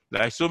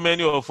 Like so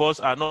many of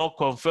us are not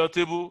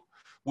comfortable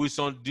with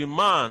some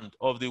demand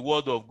of the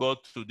word of God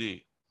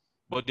today.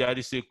 But there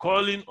is a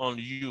calling on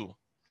you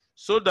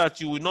so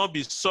that you will not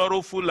be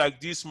sorrowful like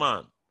this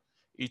man.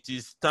 It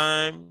is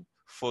time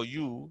for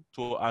you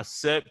to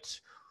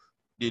accept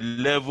the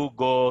level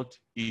God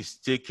is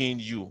taking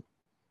you.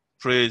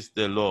 Praise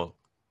the Lord.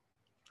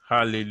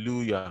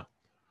 Hallelujah.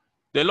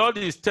 The Lord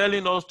is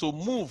telling us to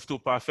move to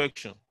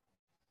perfection.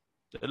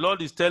 The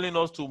Lord is telling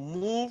us to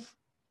move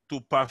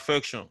to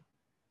perfection.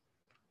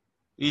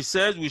 He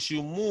says we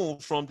should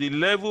move from the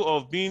level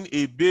of being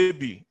a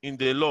baby in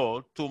the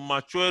Lord to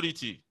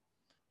maturity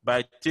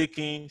by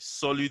taking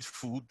solid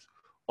food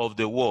of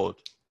the word.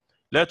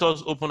 Let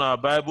us open our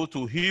Bible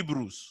to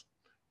Hebrews.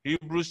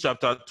 Hebrews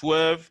chapter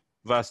 12,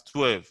 verse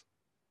 12.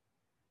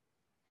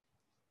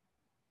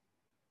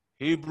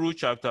 Hebrews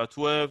chapter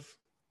 12,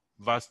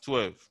 verse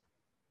 12.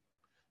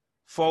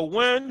 For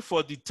when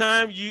for the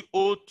time ye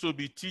ought to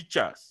be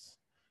teachers,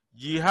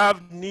 ye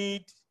have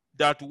need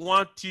that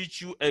one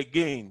teach you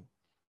again,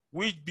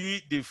 which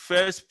be the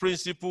first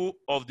principle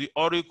of the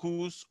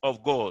oracles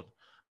of God,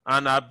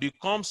 and have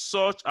become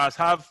such as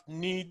have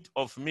need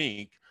of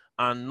milk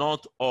and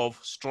not of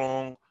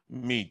strong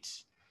meat.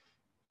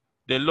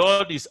 The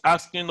Lord is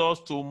asking us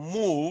to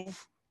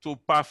move to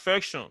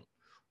perfection.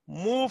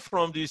 Move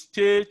from the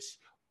state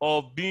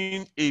of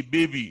being a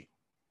baby.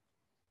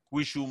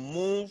 We should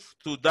move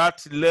to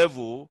that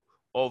level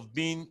of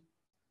being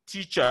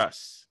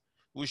teachers.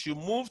 We should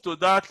move to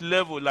that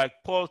level like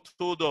Paul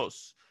told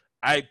us.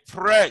 I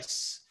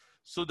press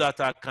so that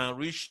I can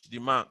reach the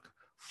mark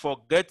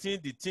forgetting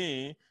the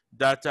things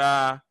that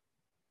are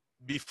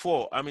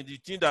before. I mean, the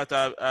things that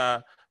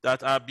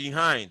are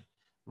behind,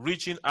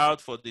 reaching out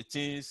for the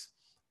things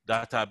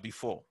that are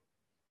before.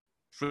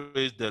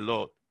 Praise the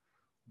Lord.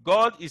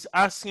 God is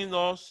asking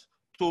us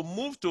to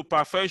move to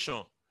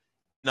perfection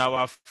in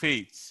our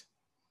faith.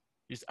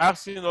 He's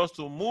asking us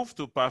to move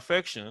to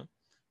perfection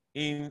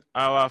in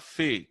our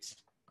faith.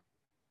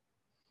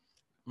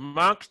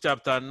 Mark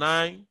chapter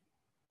 9,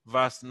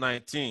 verse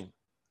 19.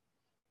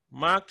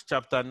 Mark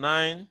chapter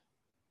 9,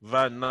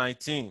 verse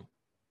 19.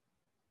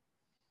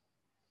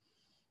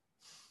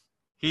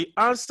 He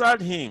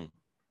answered him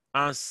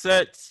and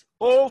said,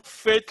 O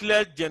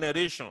faithless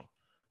generation,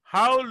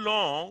 how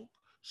long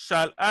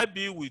shall I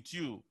be with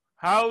you?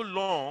 How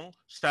long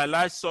shall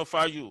I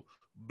suffer you?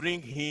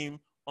 Bring him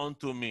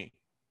unto me.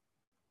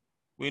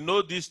 We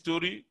know this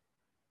story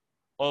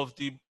of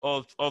the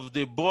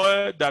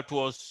boy that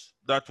was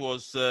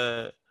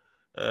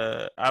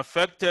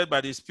affected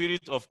by the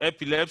spirit of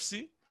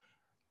epilepsy,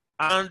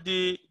 and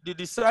the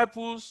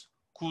disciples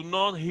could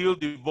not heal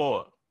the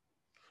boy.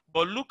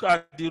 But look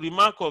at the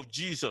remark of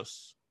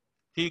Jesus.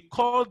 He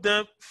called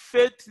them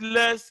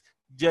faithless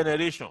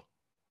generation.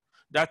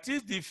 That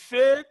is, the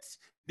faith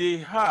they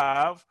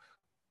have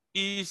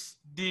is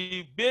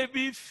the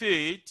baby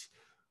faith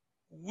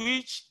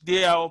which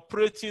they are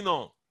operating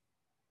on.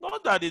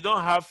 Not that they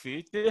don't have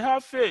faith, they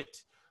have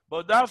faith.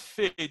 But that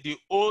faith, they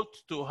ought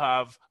to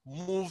have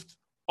moved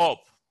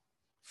up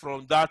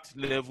from that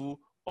level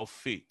of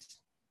faith.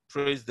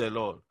 Praise the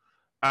Lord.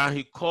 And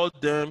he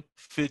called them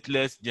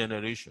faithless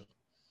generation.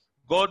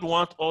 God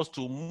wants us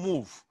to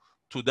move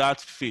to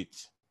that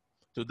faith,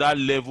 to that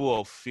level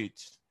of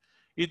faith.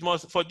 It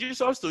must, for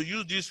Jesus to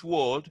use this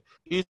word,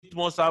 it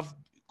must have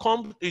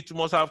come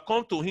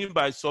to him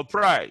by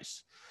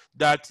surprise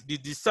that the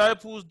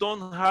disciples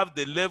don't have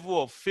the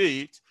level of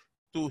faith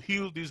to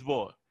heal this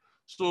boy.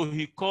 So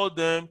he called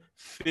them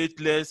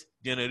faithless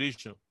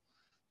generation.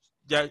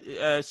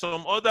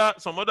 Some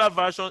other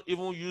versions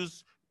even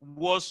use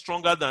words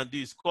stronger than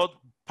this, called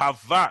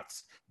pervert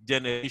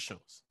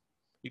generations.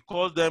 He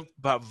calls them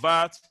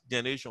pervert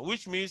generation,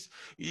 which means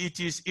it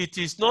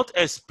is not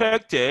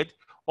expected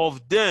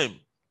of them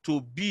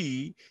to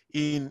be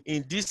in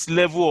this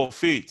level of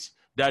faith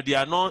that they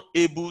are not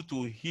able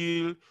to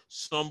heal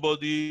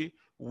somebody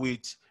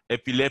with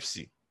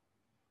epilepsy.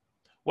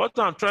 What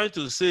I'm trying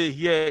to say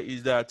here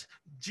is that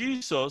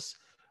Jesus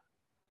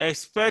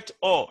expects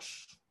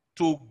us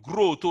to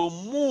grow, to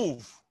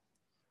move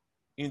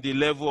in the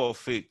level of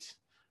faith.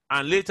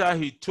 And later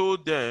he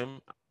told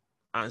them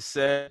and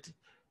said,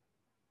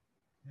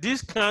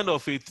 this kind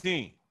of a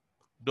thing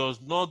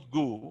does not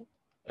go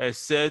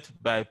except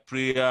by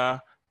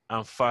prayer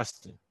and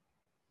fasting.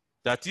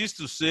 That is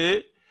to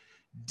say,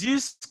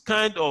 this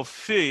kind of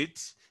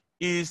faith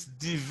is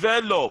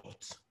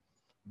developed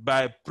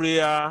by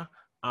prayer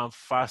and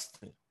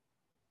fasting.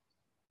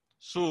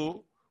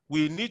 So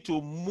we need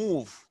to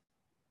move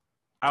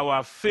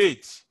our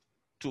faith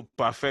to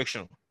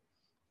perfection.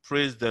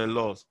 Praise the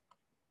Lord.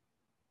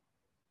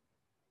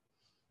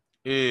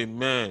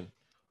 Amen.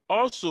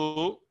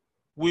 Also,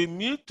 we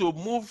need to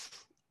move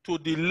to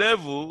the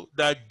level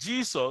that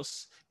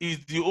Jesus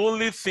is the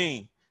only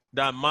thing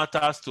that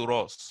matters to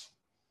us.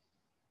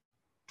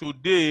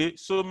 Today,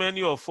 so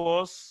many of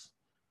us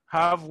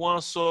have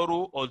one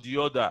sorrow or the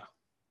other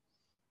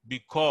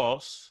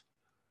because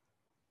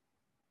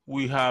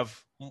we have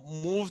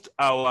moved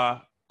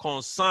our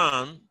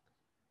concern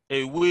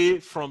away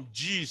from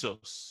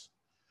Jesus,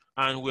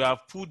 and we have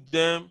put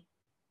them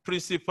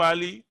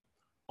principally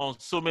on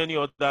so many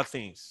other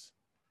things.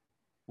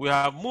 We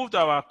have moved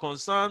our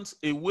concerns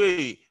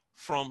away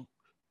from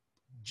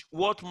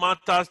what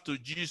matters to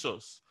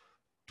Jesus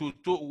to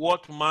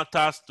what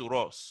matters to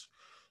us.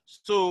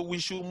 So we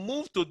should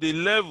move to the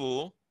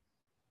level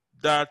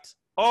that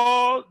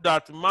all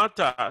that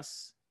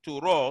matters to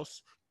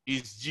us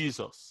is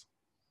Jesus.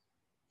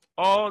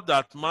 All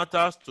that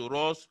matters to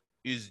us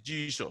is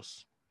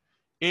Jesus.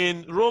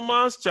 In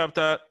Romans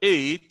chapter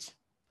 8,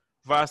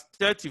 verse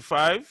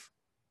 35,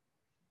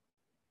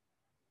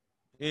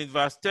 in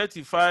verse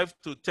 35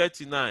 to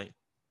 39,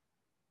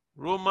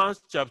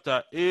 Romans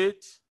chapter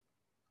 8,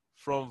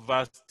 from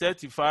verse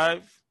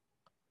 35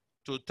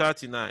 to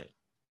 39.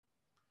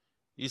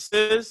 He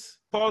says,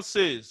 Paul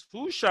says,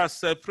 who shall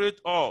separate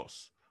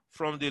us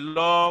from the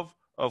love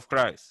of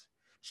Christ?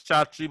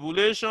 Shall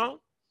tribulation,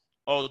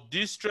 or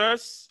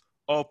distress,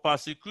 or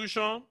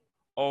persecution,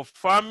 or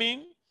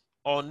famine,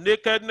 or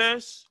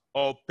nakedness,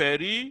 or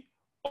peril,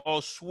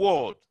 or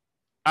sword?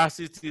 As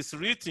it is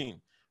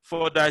written,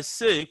 for thy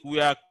sake we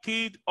are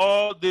killed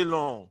all day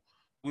long.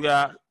 We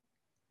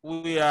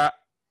are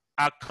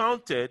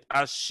accounted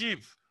as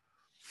sheep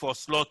for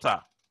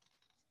slaughter.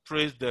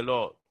 Praise the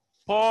Lord.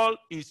 Paul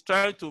is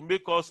trying to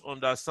make us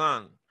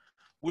understand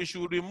we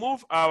should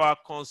remove our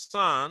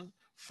concern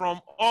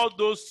from all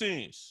those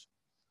things.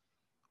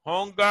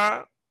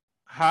 Hunger,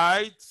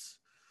 height,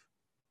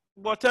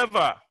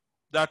 whatever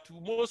that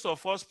most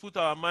of us put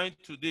our mind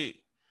today,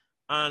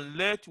 and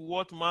let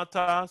what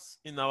matters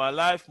in our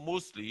life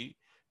mostly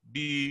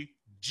be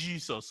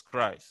Jesus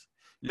Christ.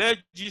 Let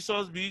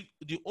Jesus be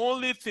the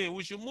only thing.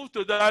 We should move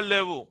to that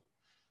level,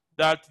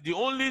 that the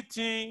only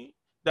thing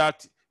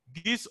that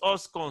gives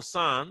us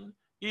concern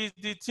is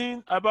the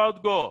thing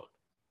about God.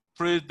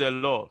 Praise the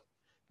Lord.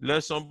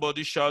 Let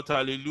somebody shout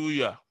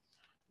hallelujah.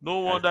 No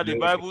wonder the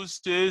Bible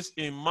says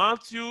in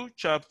Matthew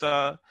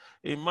chapter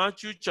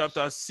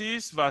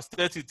 6, verse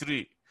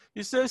 33,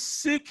 it says,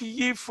 seek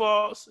ye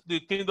first the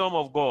kingdom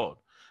of God,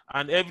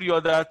 and every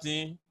other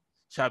thing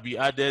shall be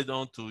added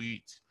unto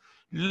it.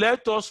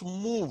 Let us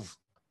move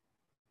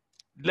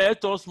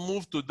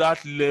to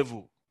that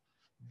level.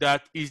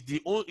 That is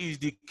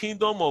the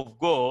kingdom of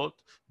God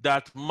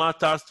that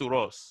matters to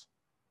us.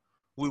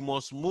 We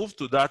must move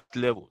to that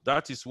level.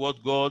 That is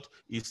what God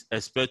is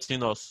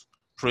expecting us.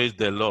 Praise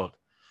the Lord.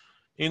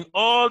 In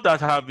all that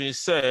have been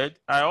said,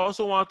 I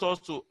also want us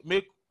to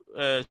make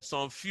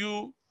some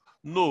few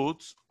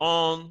notes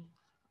on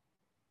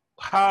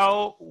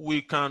how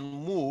we can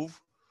move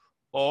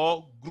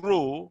or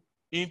grow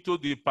into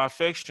the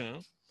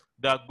perfection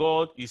that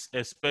God is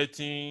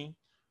expecting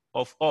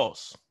of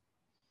us.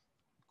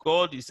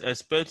 God is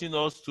expecting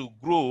us to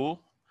grow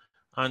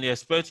and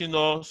expecting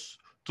us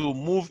to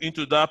move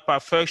into that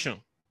perfection.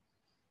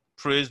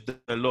 Praise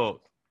the Lord.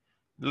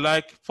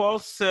 Like Paul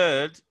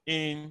said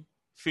in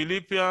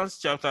Philippians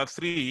chapter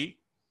 3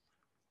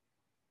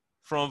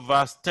 from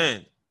verse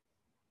 10.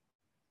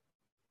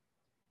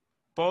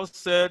 Paul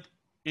said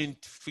in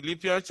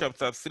Philippians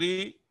chapter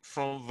 3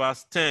 from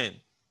verse 10.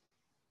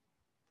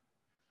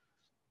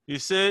 He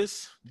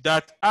says,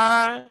 that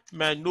I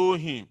may know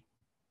him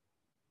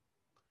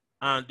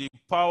and the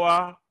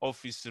power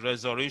of his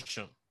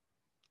resurrection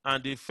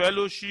and the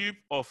fellowship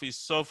of his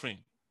suffering,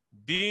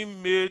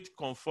 being made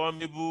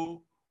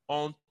conformable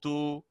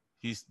unto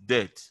his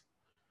death.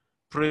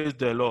 Praise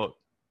the Lord.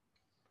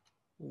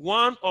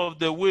 One of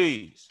the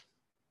ways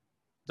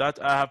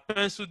that I have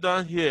penciled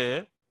down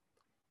here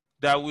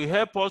that will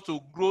help us to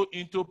grow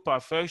into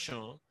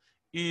perfection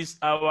is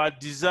our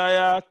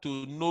desire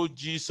to know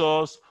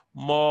Jesus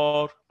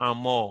more and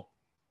more.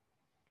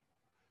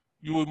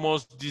 You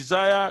must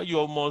have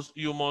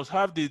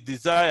the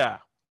desire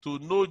to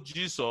know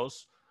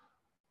Jesus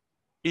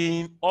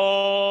in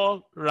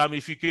all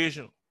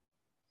ramifications,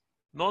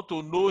 not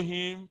to know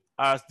him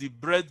as the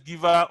bread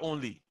giver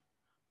only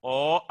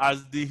or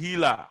as the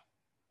healer,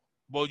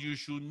 but you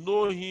should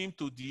know him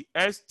to the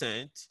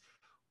extent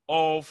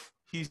of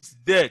his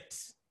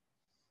death.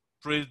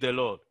 Praise the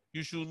Lord.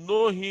 You should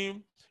know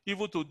him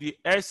even to the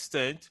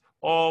extent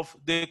of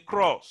the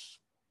cross.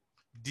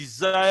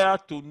 Desire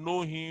to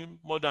know him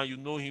more than you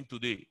know him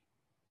today.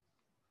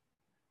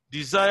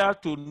 Desire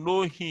to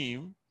know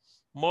him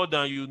more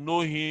than you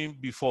know him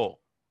before.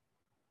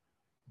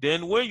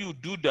 Then when you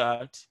do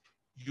that,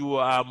 you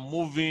are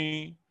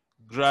moving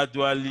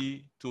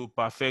gradually to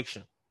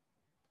perfection.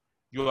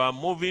 You are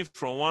moving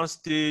from one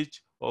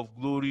stage of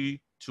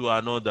glory to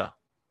another.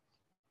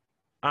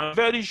 I'm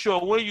very sure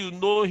when you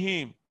know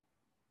him,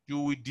 you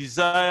will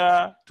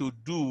desire to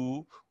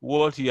do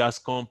what he has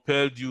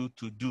compelled you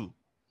to do.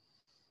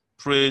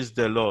 Praise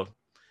the Lord.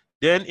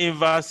 Then in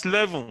verse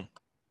 11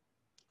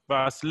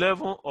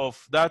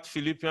 of that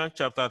Philippians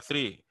chapter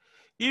 3,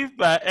 if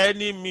by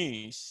any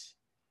means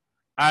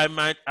I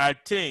might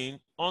attain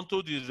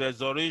unto the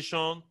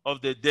resurrection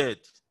of the dead,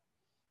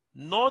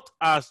 not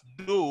as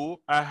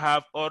though I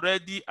have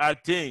already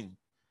attained,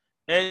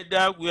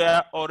 either we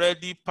are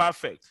already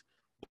perfect,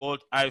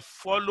 but I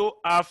follow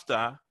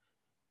after,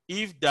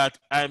 if that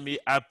I may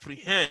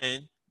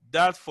apprehend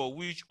that for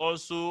which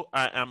also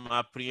I am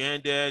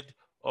apprehended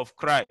of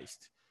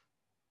Christ.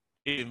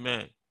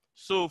 Amen.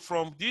 So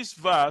from this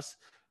verse,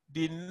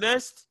 the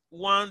next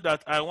one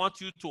that I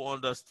want you to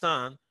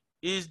understand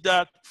is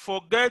that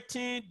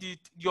forgetting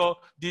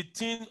the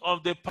thing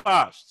of the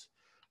past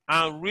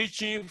and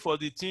reaching for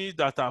the things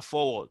that are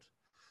forward.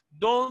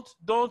 Don't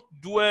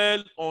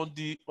dwell on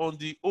the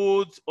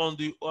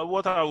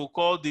what I will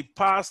call the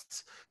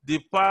past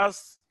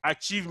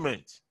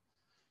achievement.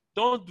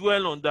 Don't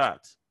dwell on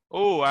that.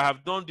 Oh, I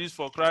have done this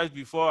for Christ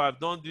before. I've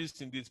done this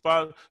in this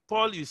past.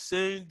 Paul is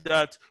saying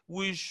that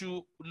we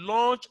should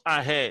launch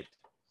ahead.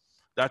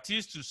 That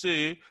is to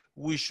say,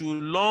 we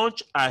should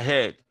launch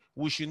ahead.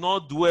 We should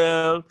not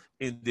dwell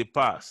in the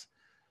past.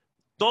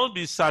 Don't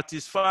be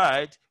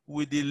satisfied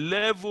with the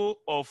level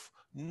of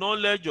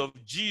knowledge of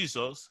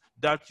Jesus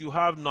that you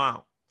have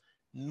now.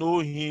 Know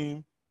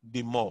him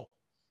the more.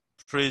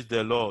 Praise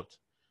the Lord.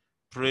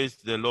 Praise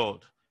the Lord.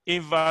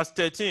 In verse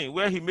 13,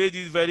 where he made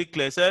it very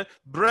clear, said,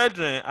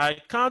 brethren, I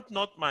count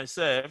not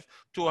myself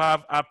to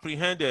have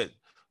apprehended,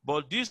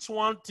 but this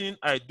one thing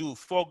I do,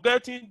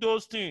 forgetting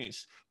those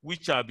things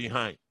which are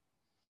behind.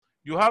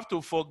 You have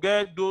to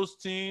forget those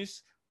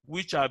things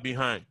which are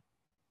behind.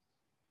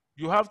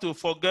 You have to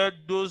forget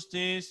those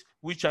things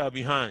which are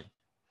behind.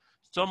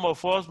 Some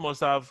of us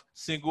must have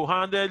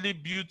single-handedly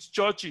built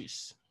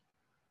churches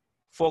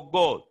for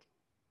God,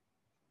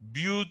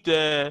 built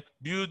an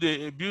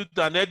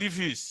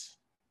edifice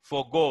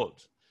for God.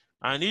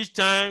 And each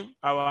time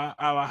our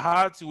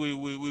hearts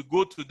we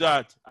go to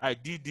that, I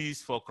did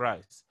this for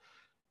Christ.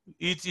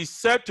 it is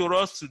said to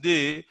us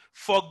today,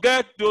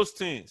 forget those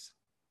things.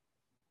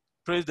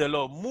 Praise the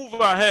Lord. Move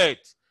ahead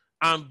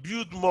and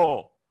build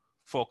more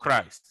for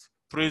Christ.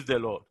 Praise the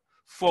Lord.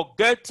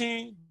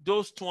 Forgetting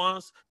those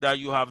ones that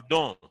you have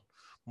done.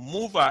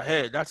 Move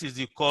ahead. That is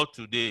the call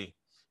today.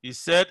 He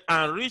said,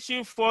 and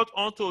reaching forth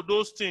unto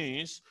those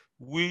things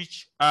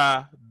which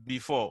are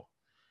before.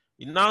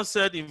 He now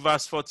said in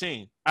verse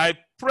 14, I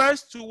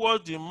press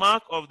towards the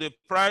mark of the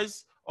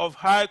prize of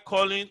high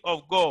calling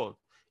of God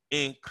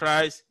in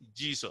Christ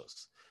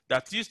Jesus.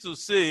 That is to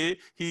say,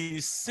 he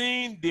is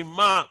seeing the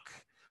mark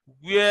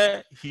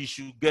where he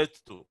should get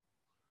to.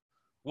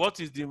 What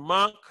is the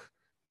mark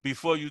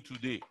before you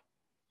today?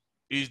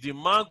 Is the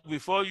mark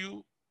before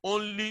you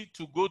only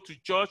to go to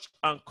church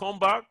and come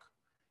back?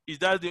 Is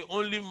that the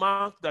only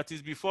mark that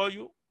is before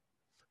you?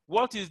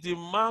 What is the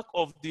mark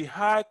of the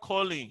high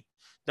calling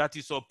that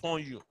is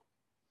upon you?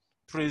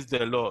 Praise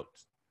the Lord.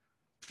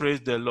 Praise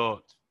the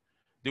Lord.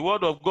 The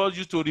word of God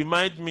used to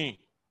remind me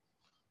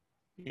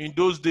in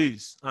those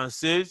days and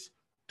says,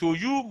 to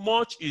you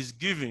much is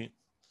given,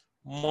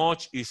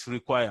 much is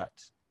required.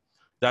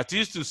 That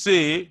is to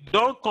say,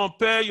 don't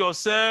compare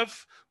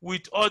yourself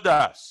with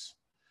others.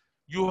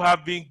 You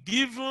have been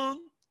given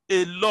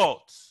a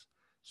lot,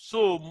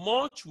 so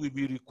much will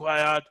be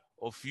required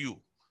of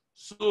you.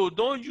 So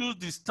don't use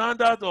the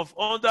standard of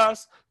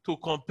others to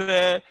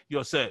compare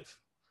yourself.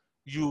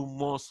 You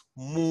must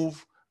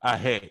move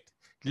ahead.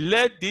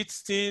 Let these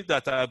things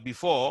that are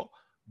before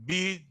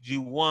be the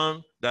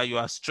one that you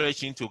are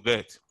stretching to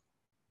get.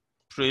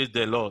 Praise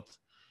the Lord.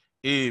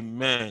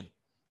 Amen.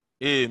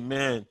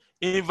 Amen.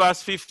 In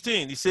verse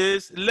 15, it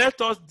says,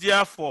 let us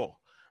therefore,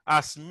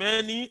 as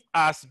many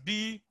as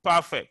be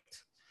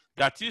perfect.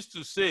 That is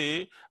to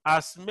say,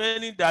 as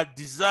many that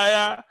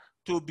desire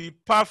to be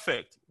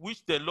perfect,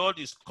 which the Lord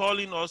is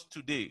calling us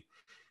today.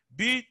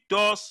 Be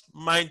thus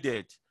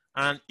minded,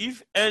 and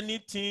if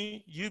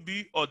anything you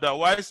be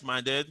otherwise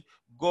minded,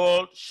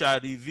 God shall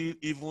reveal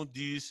even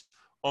this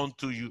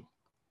unto you.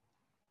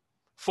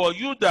 For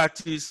you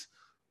that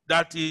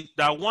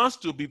wants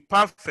to be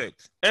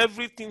perfect,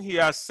 everything he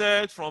has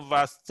said from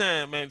verse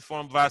 10 and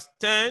from verse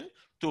 10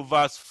 to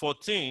verse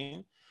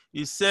 14,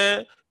 he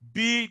said,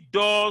 be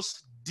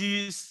thus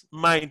this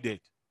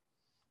minded.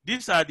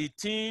 These are the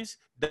things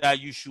that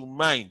you should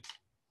mind.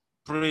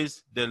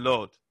 Praise the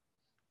Lord.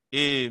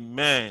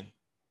 Amen.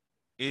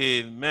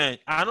 Amen.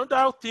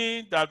 Another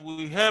thing that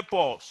will help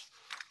us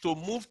to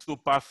move to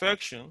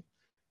perfection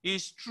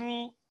is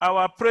through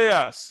our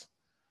prayers.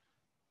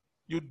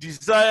 You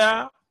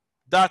desire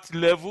that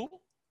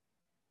level.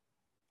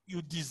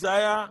 You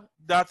desire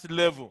that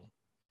level.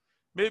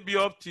 Maybe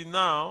up to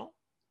now,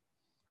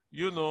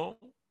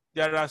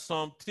 there are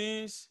some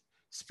things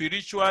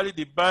spiritually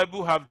the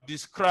Bible have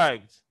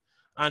described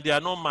and they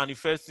are not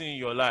manifesting in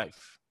your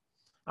life.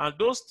 And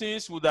those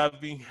things would have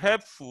been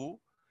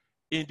helpful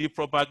in the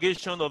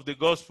propagation of the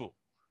gospel.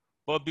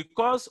 But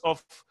because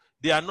of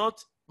they are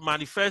not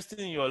manifesting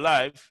in your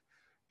life,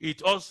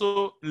 it's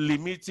also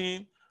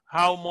limiting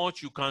how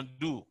much you can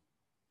do.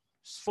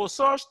 For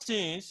such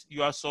things,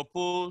 you are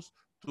supposed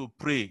to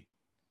pray.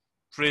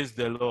 Praise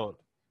the Lord.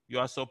 You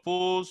are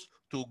supposed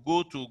to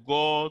go to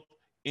God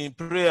in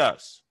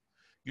prayers.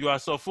 You are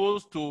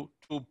supposed to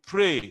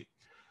pray.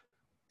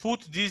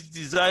 Put this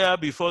desire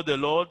before the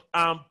Lord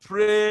and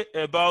pray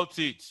about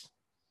it.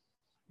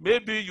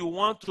 Maybe you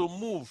want to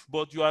move,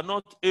 but you are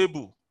not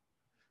able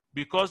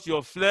because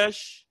your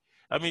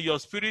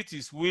spirit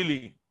is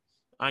willing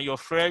and your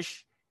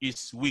flesh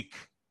is weak.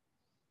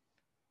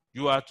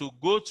 You are to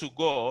go to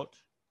God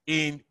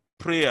in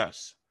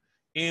prayers.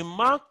 In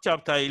Mark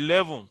chapter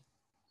 11,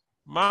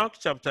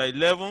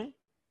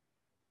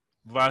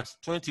 verse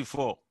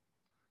 24.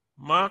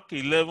 Mark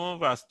 11,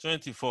 verse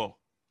 24.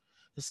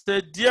 It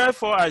said,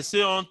 therefore I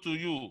say unto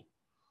you,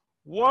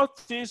 what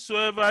things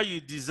soever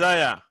you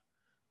desire,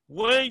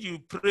 when you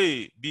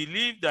pray,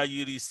 believe that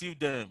you receive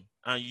them,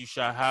 and you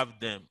shall have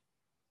them.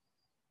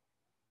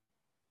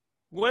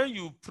 When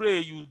you pray,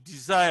 you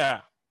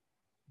desire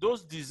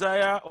those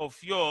desire of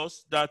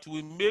yours that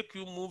will make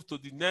you move to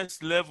the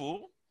next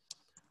level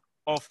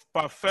of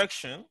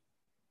perfection.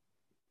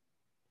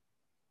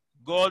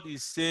 God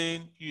is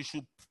saying you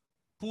should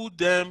put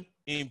them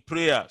in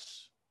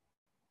prayers.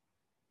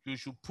 You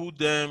should put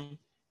them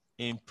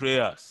in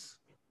prayers.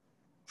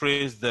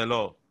 Praise the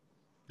Lord.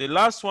 The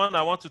last one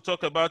I want to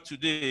talk about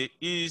today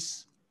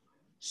is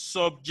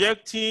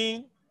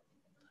subjecting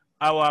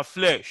our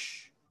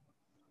flesh.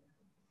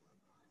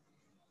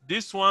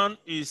 This one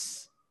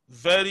is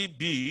very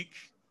big,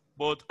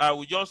 but I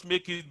will just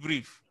make it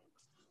brief.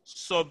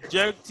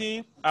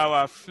 Subjecting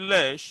our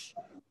flesh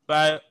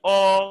by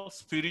all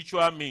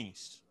spiritual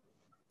means.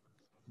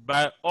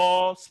 By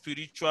all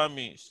spiritual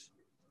means.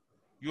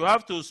 You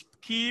have to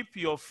keep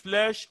your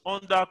flesh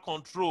under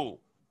control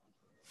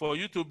for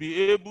you to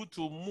be able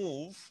to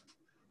move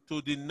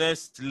to the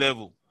next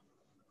level.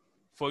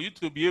 For you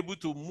to be able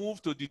to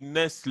move to the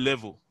next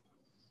level.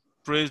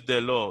 Praise the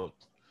Lord.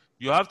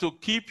 You have to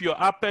keep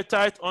your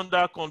appetite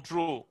under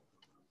control.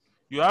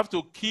 You have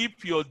to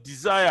keep your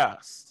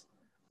desires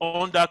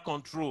under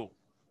control.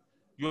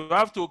 You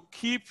have to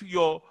keep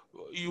your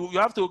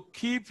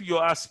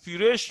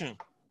aspiration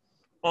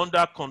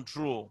under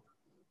control.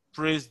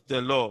 Praise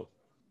the Lord.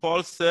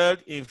 Paul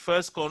said in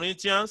 1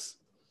 Corinthians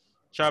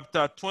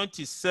chapter 9,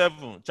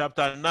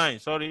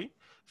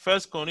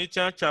 1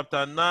 Corinthians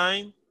chapter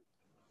 9,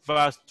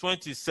 verse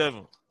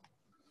 27.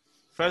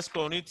 1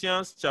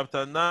 Corinthians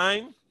chapter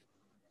 9,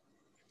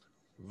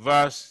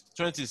 verse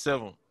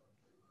 27.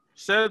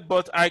 Said,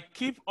 but I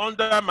keep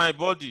under my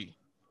body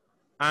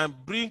and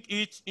bring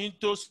it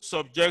into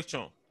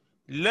subjection,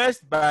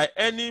 lest by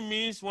any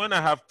means when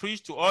I have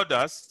preached to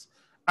others,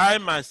 I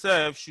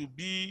myself should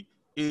be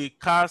a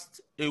cast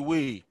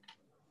away,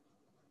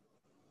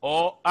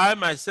 or I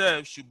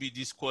myself should be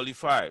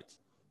disqualified.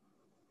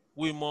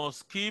 We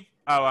must keep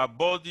our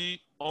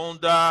body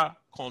under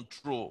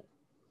control.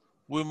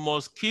 We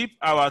must keep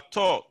our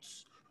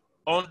thoughts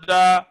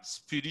under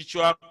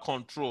spiritual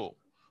control.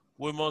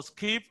 We must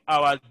keep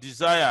our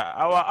desire,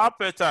 our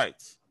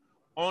appetite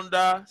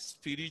under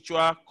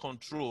spiritual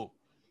control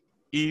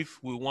if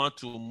we want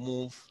to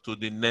move to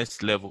the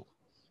next level.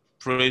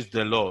 Praise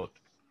the Lord.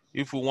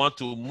 If we want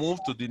to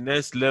move to the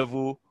next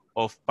level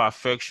of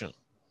perfection.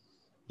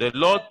 The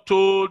Lord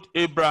told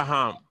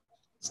Abraham,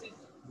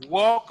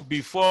 walk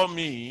before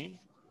me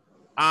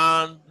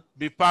and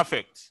be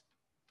perfect.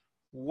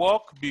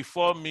 Walk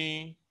before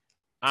me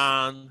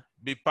and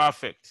be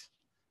perfect.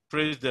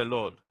 Praise the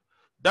Lord.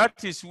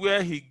 That is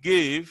where he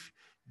gave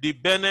the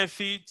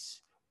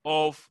benefits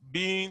of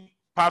being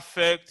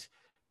perfect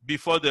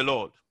before the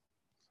Lord.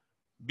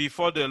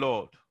 Before the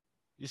Lord.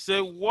 He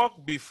said,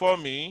 walk before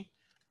me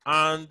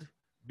and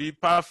be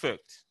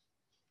perfect.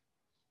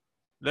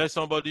 Let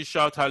somebody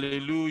shout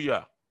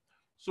hallelujah.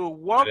 So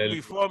walk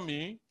before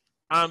me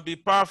and be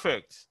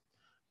perfect.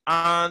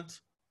 And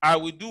I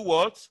will do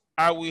what?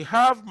 I will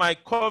have my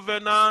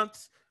covenant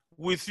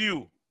with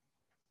you.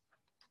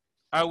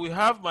 I will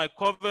have my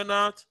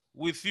covenant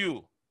with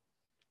you.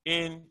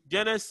 In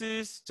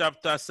Genesis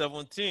chapter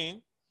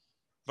 17,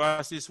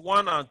 verses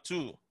 1 and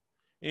 2.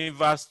 In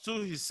verse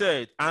 2, he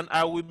said, and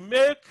I will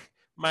make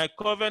my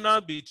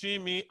covenant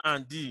between me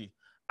and thee,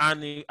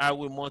 and I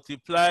will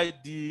multiply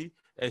thee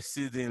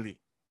exceedingly.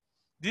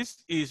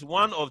 This is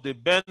one of the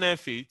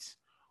benefits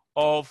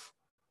of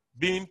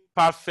being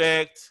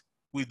perfect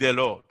with the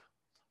Lord,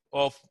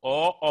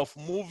 of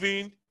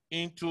moving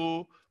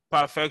into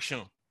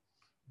perfection.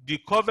 The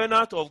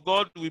covenant of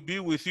God will be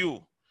with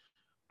you,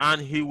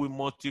 and he will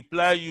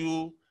multiply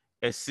you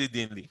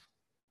exceedingly.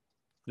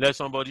 Let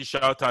somebody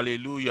shout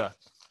hallelujah.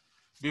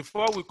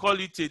 Before we call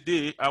it a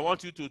day, I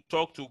want you to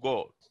talk to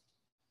God.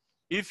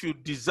 If you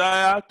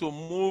desire to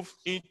move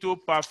into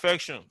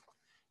perfection,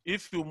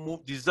 if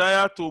you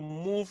desire to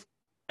move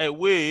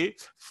away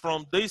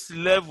from this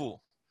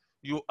level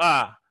you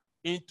are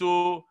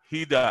into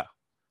hither,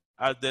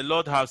 as the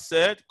Lord has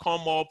said,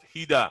 come up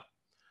hither.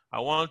 I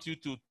want you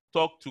to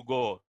talk to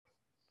God.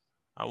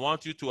 I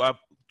want you to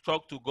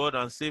talk to God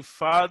and say,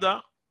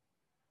 Father,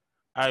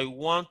 I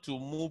want to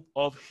move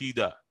up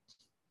hither.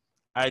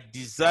 I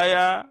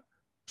desire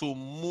to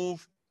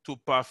move to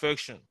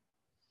perfection.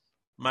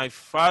 My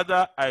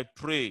Father, I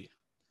pray,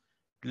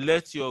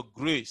 let your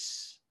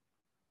grace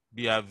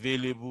be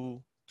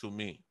available to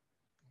me.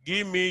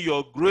 Give me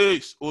your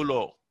grace, O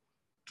Lord,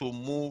 to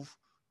move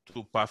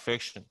to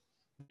perfection.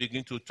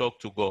 Begin to talk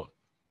to God.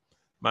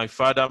 My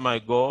Father, my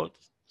God,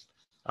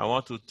 I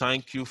want to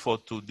thank you for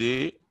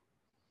today,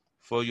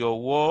 for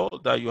your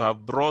word that you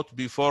have brought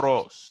before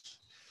us,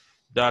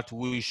 that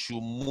we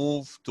should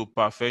move to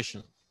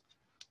perfection.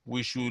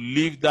 We should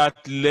leave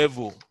that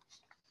level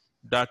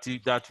that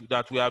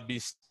we have been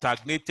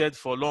stagnated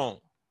for long.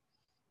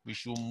 We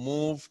should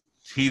move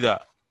hither.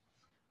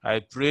 I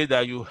pray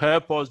that you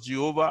help us,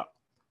 Jehovah,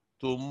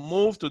 to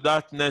move to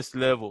that next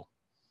level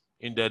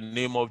in the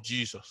name of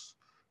Jesus.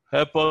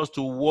 Help us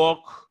to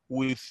walk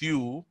with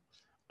you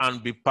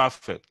and be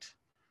perfect.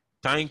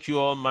 Thank you,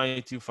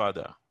 Almighty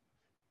Father.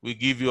 We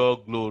give you all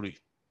glory.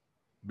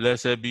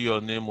 Blessed be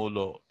your name, O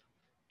Lord.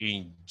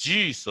 In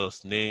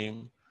Jesus'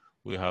 name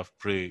we have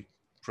prayed.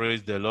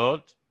 Praise the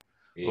Lord.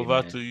 Amen.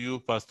 Over to you,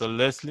 Pastor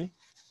Leslie.